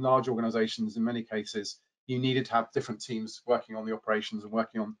why. In large organizations, in many cases, you needed to have different teams working on the operations and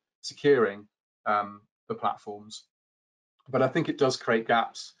working on securing the platforms. But I think it does create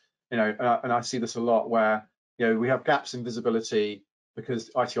gaps, and I see this a lot where we have gaps in visibility because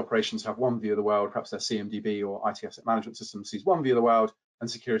IT operations have one view of the world, perhaps their CMDB or IT asset management system sees one view of the world, and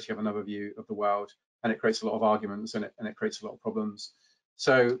security have another view of the world, and it creates a lot of arguments, and it creates a lot of problems.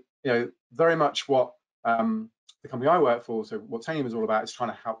 So very much what the company I work for, so what Tanium is all about, is trying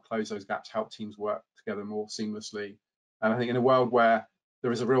to help close those gaps, help teams work together more seamlessly. And I think in a world where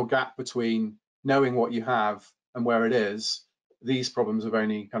there is a real gap between knowing what you have and where it is, these problems have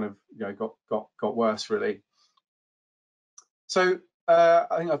only kind of got worse, really. So I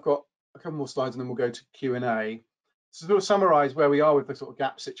think I've got a couple more slides, and then we'll go to Q&A. So to sort of summarize where we are with the sort of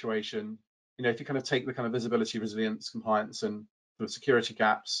gap situation, if you kind of take the kind of visibility, resilience, compliance, and sort of security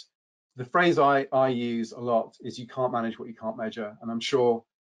gaps, the phrase I use a lot is you can't manage what you can't measure. And I'm sure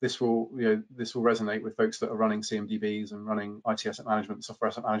this will resonate with folks that are running CMDBs and running IT asset management, software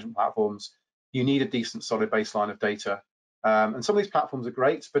asset management platforms. You need a decent, solid baseline of data. And some of these platforms are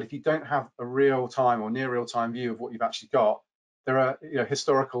great, but if you don't have a real-time or near real-time view of what you've actually got, there are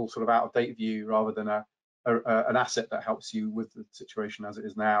historical sort of out-of-date view rather than an asset that helps you with the situation as it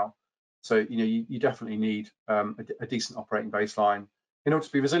is now. So you definitely need a decent operating baseline in order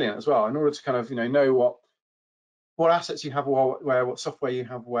to be resilient as well, in order to kind of know what assets you have where, what software you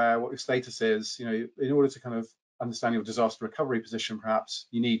have where, what your status is. In order to kind of understand your disaster recovery position, perhaps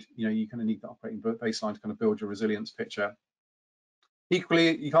you kind of need the operating baseline to kind of build your resilience picture.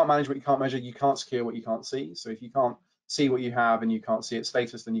 Equally, you can't manage what you can't measure. You can't secure what you can't see. So if you can't see what you have and you can't see its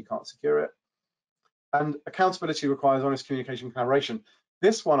status, then you can't secure it. And accountability requires honest communication and collaboration.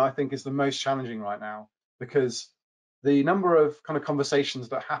 This one, I think, is the most challenging right now, because the number of kind of conversations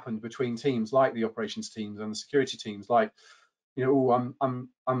that happened between teams, like the operations teams and the security teams, like, oh, I'm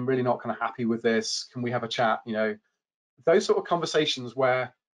really not kind of happy with this. Can we have a chat? Those sort of conversations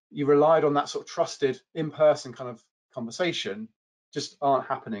where you relied on that sort of trusted in-person kind of conversation just aren't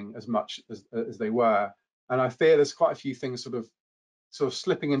happening as much as they were. And I fear there's quite a few things sort of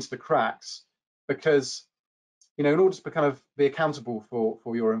slipping into the cracks, because in order to kind of be accountable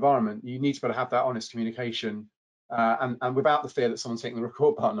for your environment, you need to be able to have that honest communication, and without the fear that someone's taking the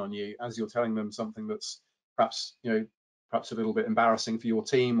record button on you as you're telling them something that's perhaps a little bit embarrassing for your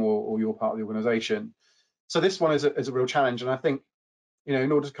team or your part of the organization. So this one is a real challenge, and I think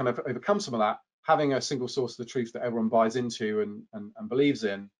in order to kind of overcome some of that, having a single source of the truth that everyone buys into and believes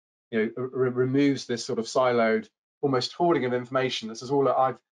in, removes this sort of siloed, almost hoarding of information that says, "Oh,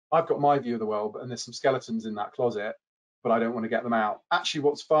 look, I've got my view of the world, and there's some skeletons in that closet, but I don't want to get them out. Actually,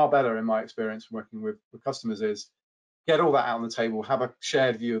 what's far better in my experience from working with customers is get all that out on the table, have a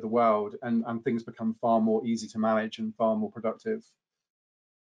shared view of the world, and things become far more easy to manage and far more productive.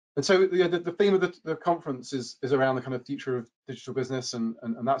 And so the theme of the conference is around the kind of future of digital business and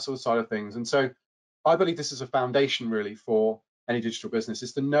that sort of side of things. And so I believe this is a foundation really for any digital business,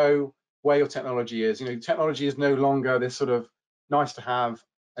 is to know where your technology is. You know, technology is no longer this sort of nice to have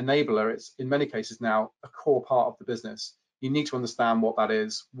enabler. It's in many cases now a core part of the business. You need to understand what that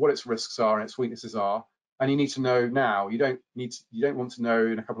is, what its risks are and its weaknesses are, and you need to know now. You don't want to know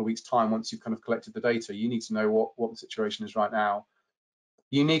in a couple of weeks' time once you've kind of collected the data. You need to know what the situation is right now.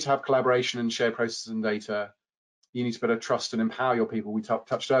 You need to have collaboration and shared processes and data. You need to better trust and empower your people. We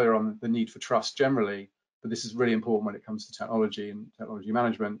touched earlier on the need for trust generally, but this is really important when it comes to technology and technology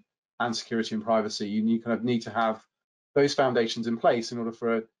management and security and privacy. You kind of need to have those foundations in place in order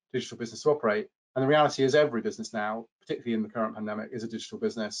for a digital business to operate. And the reality is every business now, particularly in the current pandemic, is a digital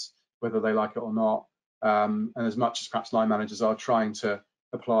business, whether they like it or not. And as much as perhaps line managers are trying to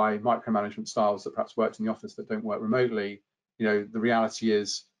apply micromanagement styles that perhaps worked in the office that don't work remotely, you know, the reality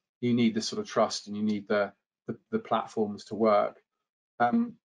is you need this sort of trust and you need the platforms to work.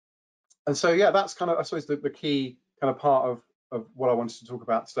 And so, yeah, that's kind of, I suppose, the key kind of part of what I wanted to talk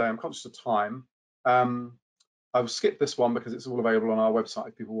about today. I'm conscious of time. I've skipped this one because it's all available on our website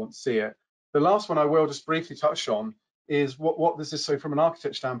if people want to see it. The last one I will just briefly touch on is what this is. So from an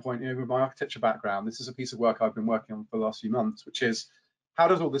architecture standpoint, you know, with my architecture background, this is a piece of work I've been working on for the last few months, which is how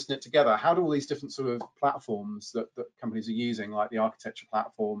does all this knit together? How do all these different sort of platforms that companies are using, like the architecture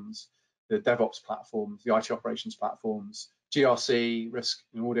platforms, the DevOps platforms, the IT operations platforms, GRC, risk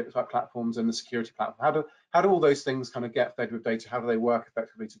and audit type platforms, and the security platform, how do all those things kind of get fed with data? How do they work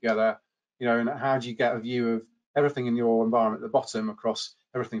effectively together? You know, and how do you get a view of everything in your environment at the bottom, across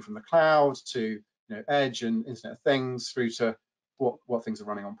everything from the cloud to, you know, edge and Internet of Things, through to what things are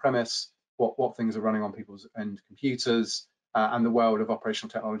running on premise, what things are running on people's end computers, and the world of operational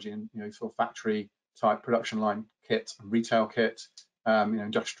technology and, you know, sort of factory type production line kit and retail kit, you know,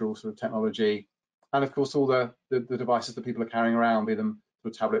 industrial sort of technology, and of course all the devices that people are carrying around, be them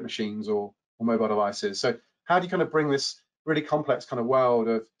sort of tablet machines or mobile devices. So how do you kind of bring this really complex kind of world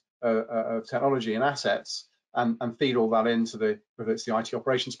of technology and assets and feed all that into whether it's the IT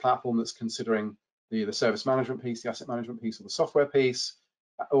operations platform that's considering the service management piece, the asset management piece, or the software piece,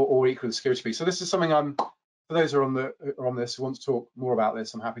 or equally the security piece. So this is something for those who are on this who want to talk more about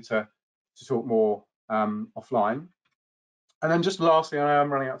this, I'm happy to talk more offline. And then just lastly, I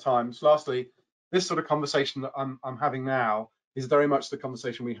am running out of time. So lastly, this sort of conversation that I'm having now is very much the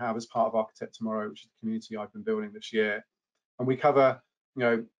conversation we have as part of Architect Tomorrow, which is the community I've been building this year. And we cover, you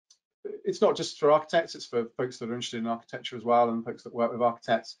know, it's not just for architects, it's for folks that are interested in architecture as well, and folks that work with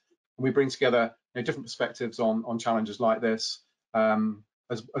architects. And we bring together, you know, different perspectives on challenges like this,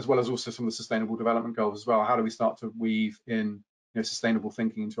 as well as also some of the sustainable development goals as well. How do we start to weave in, you know, sustainable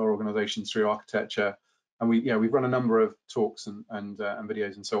thinking into our organizations through architecture? And we've run a number of talks and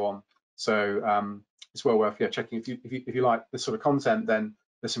videos and so on. So it's well worth checking. If you like this sort of content, then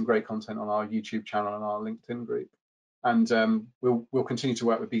there's some great content on our YouTube channel and our LinkedIn group. And we'll continue to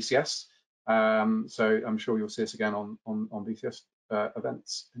work with BCS. So I'm sure you'll see us again on BCS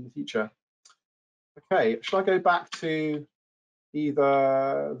events in the future. Okay, shall I go back to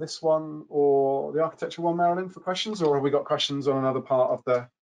either this one or the architecture one, Marilyn, for questions, or have we got questions on another part of the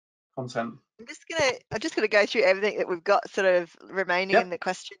content? I'm just gonna go through everything that we've got sort of remaining in the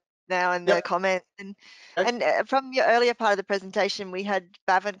question now and the comments. And from your earlier part of the presentation, we had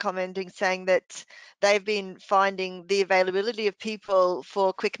Bavin commenting saying that they've been finding the availability of people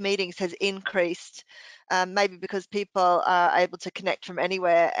for quick meetings has increased, maybe because people are able to connect from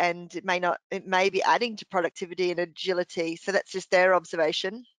anywhere, and it may be adding to productivity and agility. So that's just their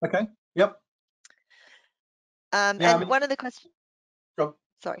observation. Okay. Yep. And one of the questions.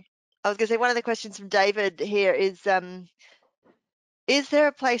 Sorry, I was going to say one of the questions from David here is there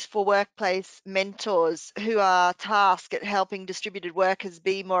a place for workplace mentors who are tasked at helping distributed workers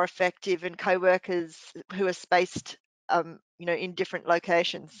be more effective and co-workers who are spaced, you know, in different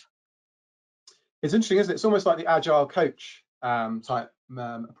locations? It's interesting, isn't it? It's almost like the agile coach type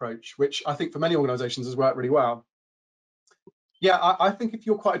approach, which I think for many organizations has worked really well. Yeah, I think if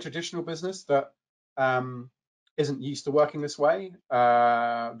you're quite a traditional business that isn't used to working this way,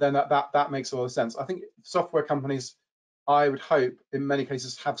 then that makes a lot of sense. I think software companies, I would hope, in many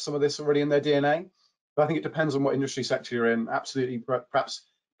cases have some of this already in their DNA, but I think it depends on what industry sector you're in. Absolutely, perhaps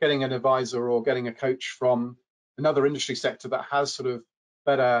getting an advisor or getting a coach from another industry sector that has sort of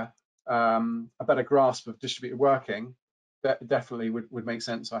a better grasp of distributed working, that definitely would make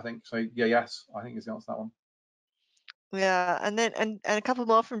sense, I think. So yeah, yes, I think is the answer to that one. Yeah, and then and a couple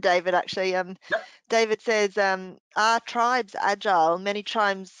more from David actually. Yep. David says, are tribes agile? Many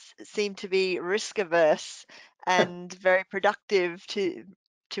tribes seem to be risk averse and very productive to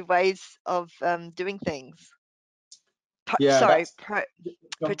ways of doing things. Yeah, Sorry, that's um,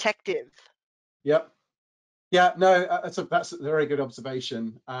 protective. yep. Yeah, no, that's a very good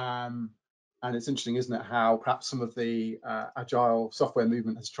observation. And it's interesting, isn't it, how perhaps some of the agile software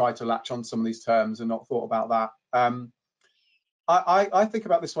movement has tried to latch on some of these terms and not thought about that. I think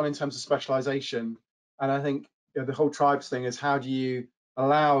about this one in terms of specialization, and I think the whole tribes thing is, how do you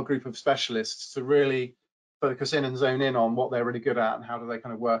allow a group of specialists to really focus in and zone in on what they're really good at, and how do they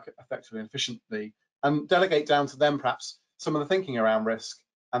kind of work effectively and efficiently, and delegate down to them perhaps some of the thinking around risk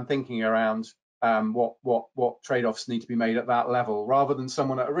and thinking around what trade-offs need to be made at that level, rather than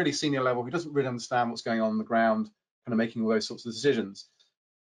someone at a really senior level who doesn't really understand what's going on the ground, kind of making all those sorts of decisions.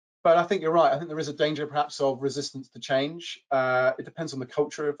 But I think you're right. I think there is a danger perhaps of resistance to change. It depends on the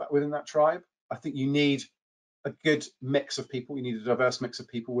culture of that, within that tribe. I think you need a good mix of people. You need a diverse mix of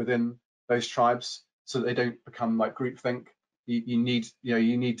people within those tribes so that they don't become like groupthink. You need,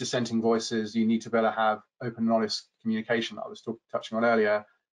 you need dissenting voices. You need to be able to have open and honest communication that I was touching on earlier.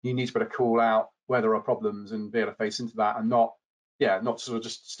 You need to be able to call out where there are problems and be able to face into that, and not sort of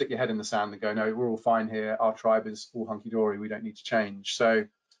just stick your head in the sand and go, no, we're all fine here. Our tribe is all hunky dory. We don't need to change. So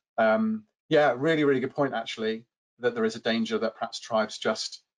yeah, really, really good point, actually, that there is a danger that perhaps tribes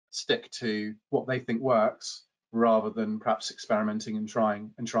just stick to what they think works rather than perhaps experimenting and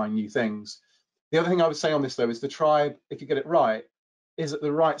trying new things. The other thing I would say on this, though, is the tribe, if you get it right, is at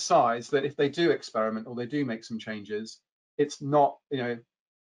the right size, that if they do experiment or they do make some changes, it's not, it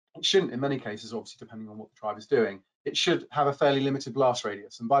shouldn't, in many cases, obviously, depending on what the tribe is doing, it should have a fairly limited blast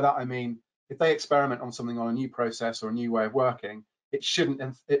radius. And by that, I mean, if they experiment on something, on a new process or a new way of working, it shouldn't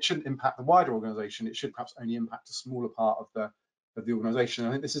impact the wider organization. It should perhaps only impact a smaller part of the organization.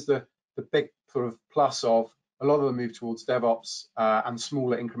 I think this is the big sort of plus of a lot of the move towards DevOps and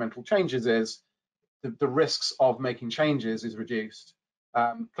smaller incremental changes, is the risks of making changes is reduced.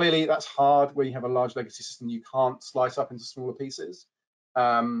 Clearly, that's hard where you have a large legacy system. You can't slice up into smaller pieces.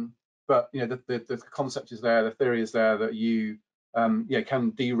 But the concept is there, the theory is there, that you can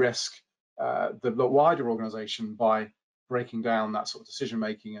de-risk the wider organization by breaking down that sort of decision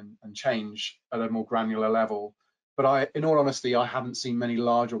making and change at a more granular level. But in all honesty, I haven't seen many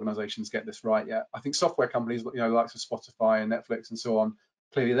large organizations get this right yet. I think software companies, like Spotify and Netflix and so on,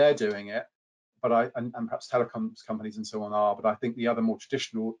 clearly they're doing it, but and perhaps telecoms companies and so on are, but I think the other more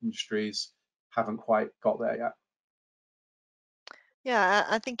traditional industries haven't quite got there yet. Yeah,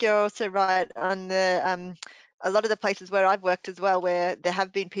 I think you're also right on the a lot of the places where I've worked as well, where there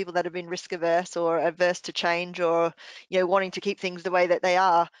have been people that have been risk averse or averse to change, or wanting to keep things the way that they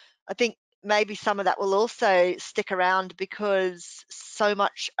are. I think maybe some of that will also stick around because so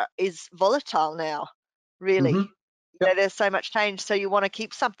much is volatile now, really. Mm-hmm. Yep. There's so much change, so you want to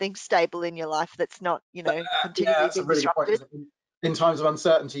keep something stable in your life that's not, Yeah, continually that's a being really good point, disrupted. isn't it? In times of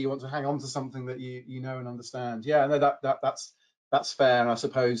uncertainty, you want to hang on to something that you know and understand. Yeah, no, that's fair, and I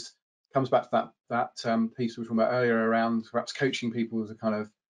suppose comes back to that piece we were talking about earlier around perhaps coaching people to kind of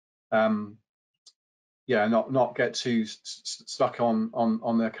not get too stuck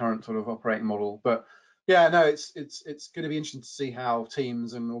on their current sort of operating model. But yeah, no, it's going to be interesting to see how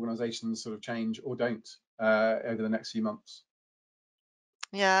teams and organizations sort of change or don't over the next few months.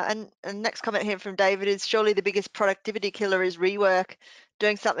 Yeah, and next comment here from David is, surely the biggest productivity killer is rework,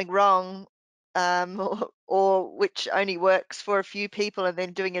 doing something wrong, or which only works for a few people and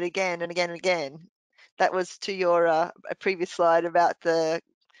then doing it again and again and again. That was to your a previous slide about the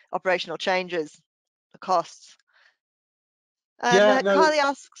operational changes, the costs. And Yeah, no, Kylie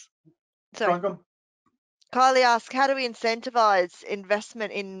asks, go sorry, on, go on. Kylie asks, how do we incentivize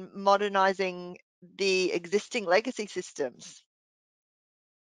investment in modernizing the existing legacy systems?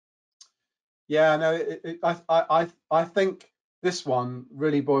 Yeah, no, I think this one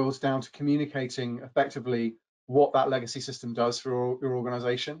really boils down to communicating effectively what that legacy system does for your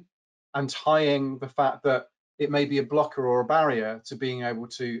organization, and tying the fact that it may be a blocker or a barrier to being able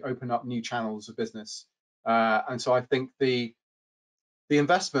to open up new channels of business. And so I think the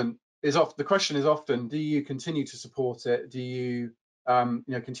investment is off. The question is often, do you continue to support it? Do you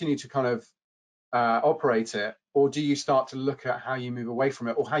continue to kind of operate it, or do you start to look at how you move away from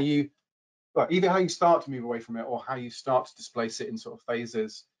it, or how you either how you start to move away from it or how you start to displace it in sort of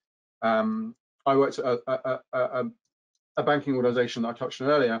phases. I worked at a banking organization that I touched on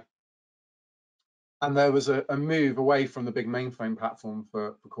earlier, and there was a move away from the big mainframe platform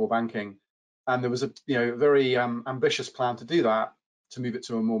for core banking, and there was a very ambitious plan to do that, to move it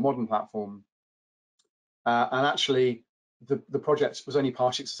to a more modern platform. and actually the project was only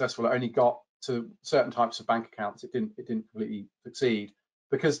partially successful. It only got to certain types of bank accounts. It didn't completely succeed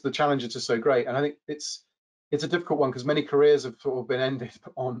because the challenges are so great. And I think it's a difficult one because many careers have sort of been ended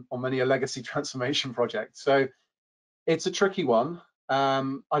on many a legacy transformation project. So it's a tricky one.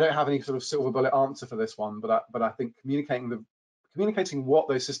 I don't have any sort of silver bullet answer for this one, but I think communicating what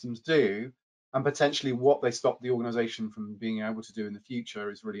those systems do and potentially what they stop the organization from being able to do in the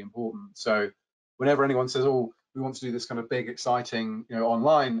future is really important. So whenever anyone says, oh, we want to do this kind of big, exciting,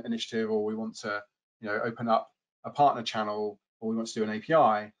 online initiative, or we want to, open up a partner channel, or we want to do an API,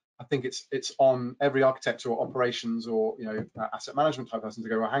 I think it's on every architect or operations or asset management type person to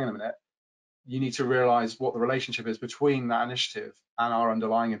go, well, hang on a minute, you need to realize what the relationship is between that initiative and our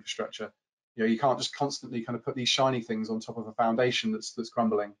underlying infrastructure. You can't just constantly kind of put these shiny things on top of a foundation that's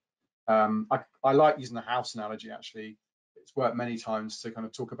crumbling. I like using the house analogy, actually. It's worked many times to kind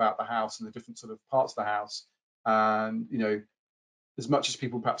of talk about the house and the different sort of parts of the house. And as much as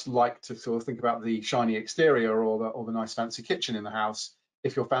people perhaps like to sort of think about the shiny exterior or the nice fancy kitchen in the house,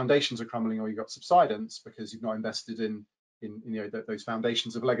 if your foundations are crumbling or you've got subsidence because you've not invested in those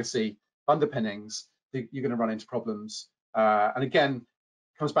foundations of legacy underpinnings, you're going to run into problems. And again,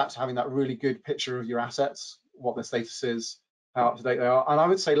 it comes back to having that really good picture of your assets, what their status is, how up to date they are. And I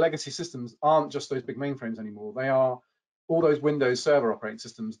would say legacy systems aren't just those big mainframes anymore. They are all those Windows Server operating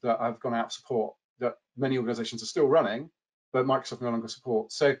systems that have gone out of support that many organizations are still running, but Microsoft no longer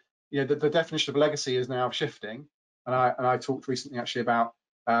supports. So the definition of legacy is now shifting. And I talked recently actually about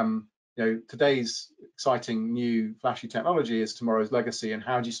today's exciting new flashy technology is tomorrow's legacy, and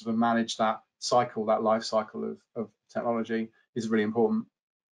how do you sort of manage that cycle, that life cycle of technology is really important.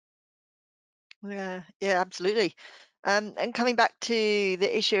 Yeah, absolutely. And coming back to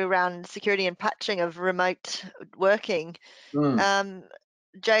the issue around security and patching of remote working,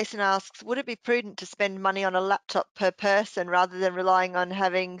 Jason asks, would it be prudent to spend money on a laptop per person rather than relying on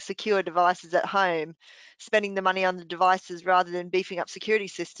having secure devices at home, spending the money on the devices rather than beefing up security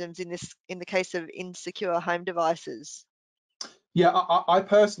systems in the case of insecure home devices? Yeah, I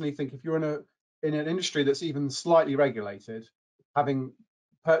personally think if you're in an industry that's even slightly regulated, having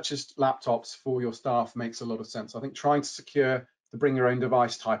purchased laptops for your staff makes a lot of sense. I think trying to secure the bring your own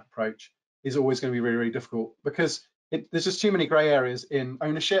device type approach is always going to be really, really difficult because there's just too many grey areas in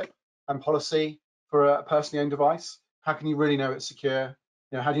ownership and policy for a personally owned device. How can you really know it's secure?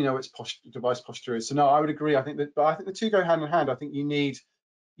 How do you know its device posture is? So no, I would agree. I think the two go hand in hand. I think you need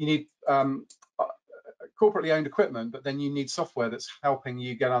corporately owned equipment, but then you need software that's helping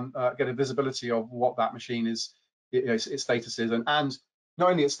you get a visibility of what that machine is, its status is, and not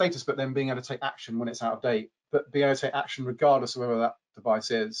only its status, but then being able to take action when it's out of date, but being able to take action regardless of whether that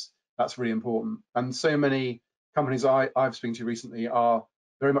device is. That's really important. And so many companies I've spoken to recently are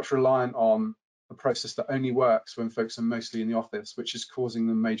very much reliant on a process that only works when folks are mostly in the office, which is causing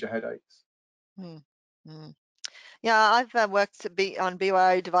them major headaches. Yeah, I've worked on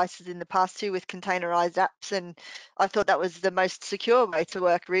BYO devices in the past too with containerized apps, and I thought that was the most secure way to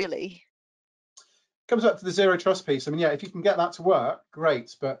work, really. Comes back to the zero trust piece. I mean, yeah, if you can get that to work,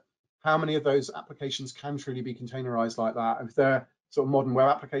 great, but how many of those applications can truly be containerized like that? If they're sort of modern web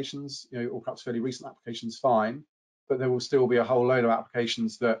applications, or perhaps fairly recent applications, fine, but there will still be a whole load of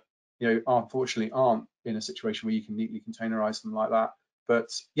applications that, unfortunately aren't in a situation where you can neatly containerize them like that. But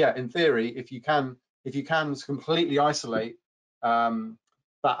yeah, in theory, if you can completely isolate that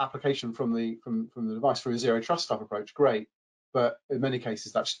application from the device through a zero trust type approach, great. But in many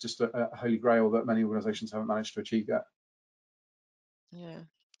cases, that's just a holy grail that many organizations haven't managed to achieve yet.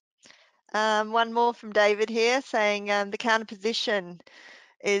 Yeah. One more from David here saying the counter position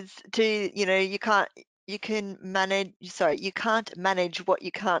is to, you can't manage what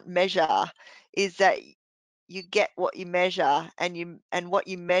you can't measure, is that you get what you measure, and what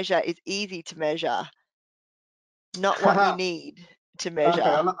you measure is easy to measure, not what you need to Okay, measure.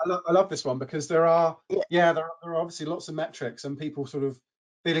 I love this one because there are Yeah. there are obviously lots of metrics and people sort of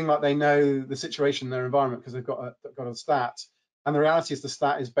feeling like they know the situation in their environment because they've got a stat, and the reality is the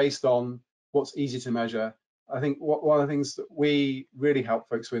stat is based on what's easy to measure. I think one of the things that we really help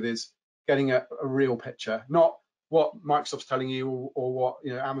folks with is getting a real picture, not what Microsoft's telling you or what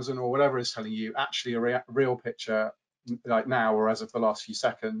Amazon or whatever is telling you, actually a real picture like now or as of the last few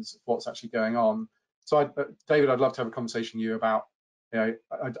seconds of what's actually going on. So David, I'd love to have a conversation with you about, I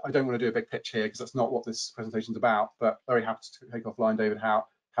don't want to do a big pitch here because that's not what this presentation is about, but very happy to take offline, David, how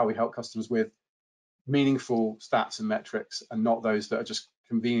we help customers with meaningful stats and metrics and not those that are just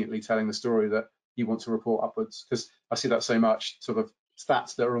conveniently telling the story that you want to report upwards. Because I see that so much, sort of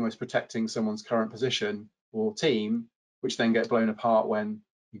stats that are almost protecting someone's current position or team, which then get blown apart when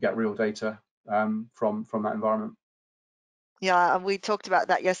you get real data. from that environment. Yeah, and we talked about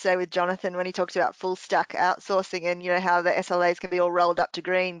that yesterday with Jonathan when he talked about full stack outsourcing and how the SLAs can be all rolled up to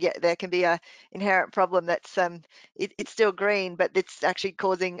green, yet there can be a inherent problem that's it's still green, but it's actually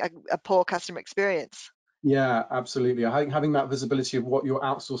causing a poor customer experience. Yeah, absolutely. I think having that visibility of what your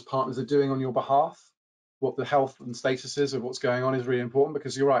outsourced partners are doing on your behalf, what the health and status is of what's going on, is really important,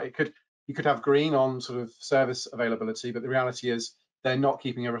 because you're right, you could have green on sort of service availability, but the reality is they're not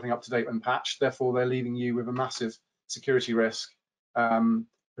keeping everything up to date and patched. Therefore, they're leaving you with a massive security risk,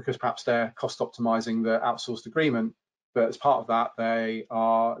 because perhaps they're cost optimizing the outsourced agreement, but as part of that, they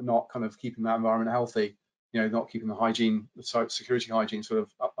are not kind of keeping that environment healthy, not keeping the hygiene, the security hygiene sort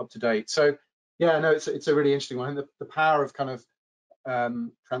of up to date. So yeah, no, it's a really interesting one. And the power of kind of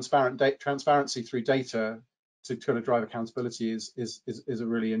transparency through data to kind of drive accountability is a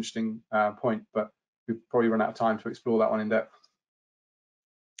really interesting point. But we've probably run out of time to explore that one in depth.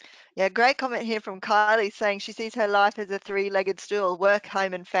 Yeah, great comment here from Kylie saying she sees her life as a three-legged stool: work,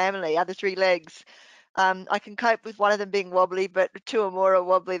 home, and family are the three legs. I can cope with one of them being wobbly, but two or more are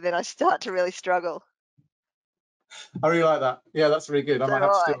wobbly, then I start to really struggle. I really like that. Yeah, that's really good. I So might do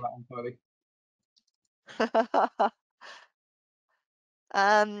have to I. steal that one, Kylie.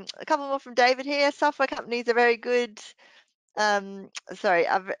 A couple more from David here. Software companies are very good. Sorry,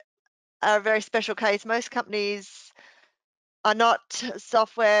 are a very special case. Most companies are not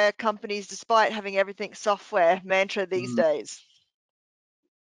software companies despite having everything software mantra these Mm. days.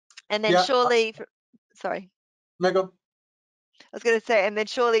 And then Yeah, surely, sorry, no, go. I was going to say, and then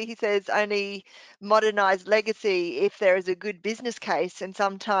surely he says only modernize legacy if there is a good business case. And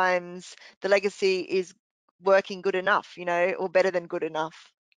sometimes the legacy is working good enough, or better than good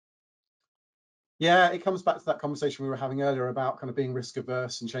enough. Yeah, it comes back to that conversation we were having earlier about kind of being risk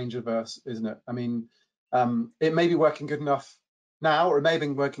averse and change averse, isn't it? I mean, it may be working good enough now, or it may have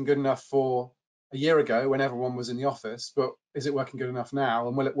been working good enough for a year ago when everyone was in the office, but is it working good enough now?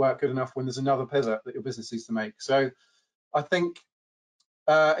 And will it work good enough when there's another pivot that your business needs to make? So I think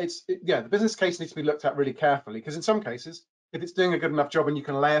the business case needs to be looked at really carefully, because in some cases, if it's doing a good enough job and you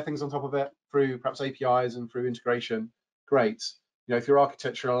can layer things on top of it through perhaps APIs and through integration, great. If your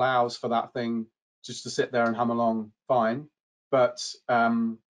architecture allows for that thing just to sit there and hum along, fine. But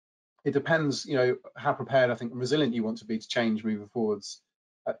it depends, how prepared I think and resilient you want to be to change moving forwards.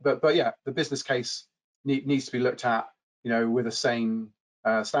 But yeah, the business case needs to be looked at, with a sane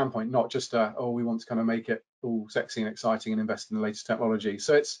standpoint, not just we want to kind of make it all sexy and exciting and invest in the latest technology.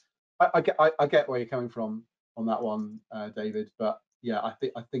 So I get where you're coming from on that one, David. But yeah, I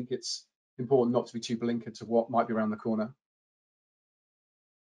think it's important not to be too blinkered to what might be around the corner.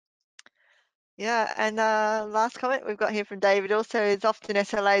 Yeah, and last comment we've got here from David also is often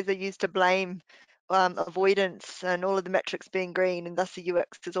SLAs are used to blame avoidance and all of the metrics being green, and thus the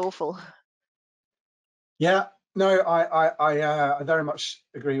UX is awful. Yeah, no, I very much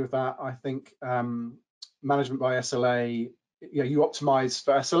agree with that. I think management by SLA, you optimize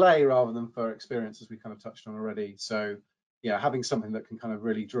for SLA rather than for experience, as we kind of touched on already. So yeah, having something that can kind of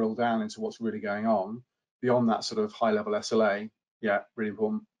really drill down into what's really going on beyond that sort of high level SLA, yeah, really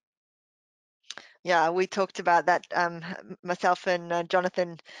important. Yeah, we talked about that, myself and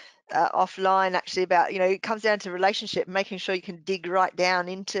Jonathan offline actually about, it comes down to relationship, making sure you can dig right down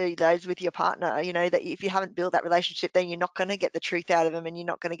into those with your partner, that if you haven't built that relationship, then you're not going to get the truth out of them and you're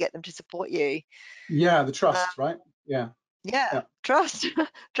not going to get them to support you. Yeah, the Um, trust, right? Yeah, yeah, yeah, trust,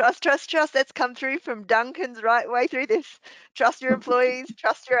 trust. That's come through from Duncan's right way through this. Trust your employees,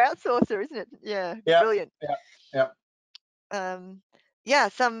 trust your outsourcer, isn't it? Yeah, yeah, brilliant. yeah, yeah. um, yeah,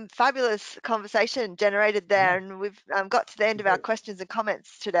 some fabulous conversation generated Yeah, there, and we've got to the end of our great. questions and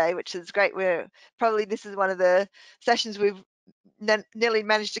comments today, which is great. This is one of the sessions we've nearly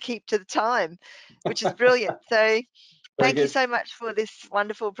managed to keep to the time, which is brilliant. So Very thank you good. so much for this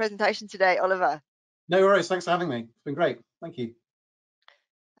wonderful presentation today, Oliver. No worries. Thanks for having me. It's been great. Thank you.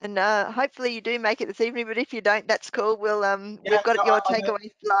 And hopefully you do make it this evening, but if you don't, that's cool. Yeah, We've got no, your takeaway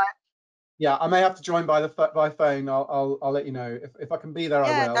slide. yeah, I may have to join by phone. I'll let you know if I can be there. I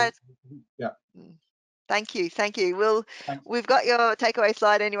Yeah, will. no, Yeah. mm, thank you, thank you. Thanks. We've got your takeaway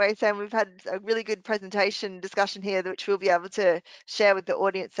slide anyway, Sam. We've had a really good presentation discussion here, which we'll be able to share with the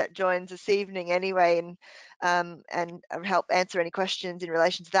audience that joins this evening anyway, and help answer any questions in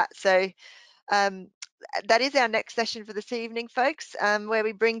relation to that. So um, that is our next session for this evening, folks, where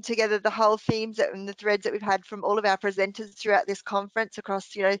we bring together the whole themes and the threads that we've had from all of our presenters throughout this conference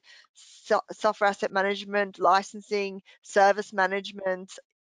across, software asset management, licensing, service management,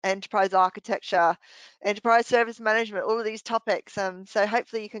 enterprise architecture, enterprise service management, all of these topics. So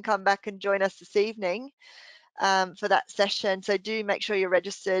hopefully you can come back and join us this evening. for that session. So do make sure you're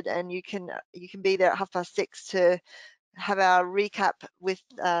registered, and you can be there at 6:30 to have our recap with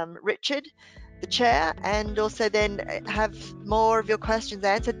Richard, the chair, and also then have more of your questions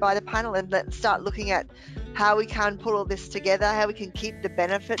answered by the panel, and let's start looking at how we can put all this together, how we can keep the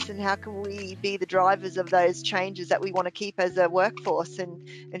benefits, and how can we be the drivers of those changes that we want to keep as a workforce, and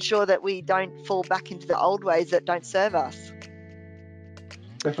ensure that we don't fall back into the old ways that don't serve us.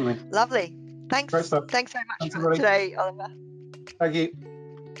 Definitely. Lovely. Great stuff. Thanks so much Thanks, for everybody. today, Oliver. Thank you.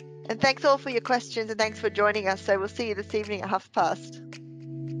 And thanks all for your questions, and thanks for joining us. So we'll see you this evening at 6:30.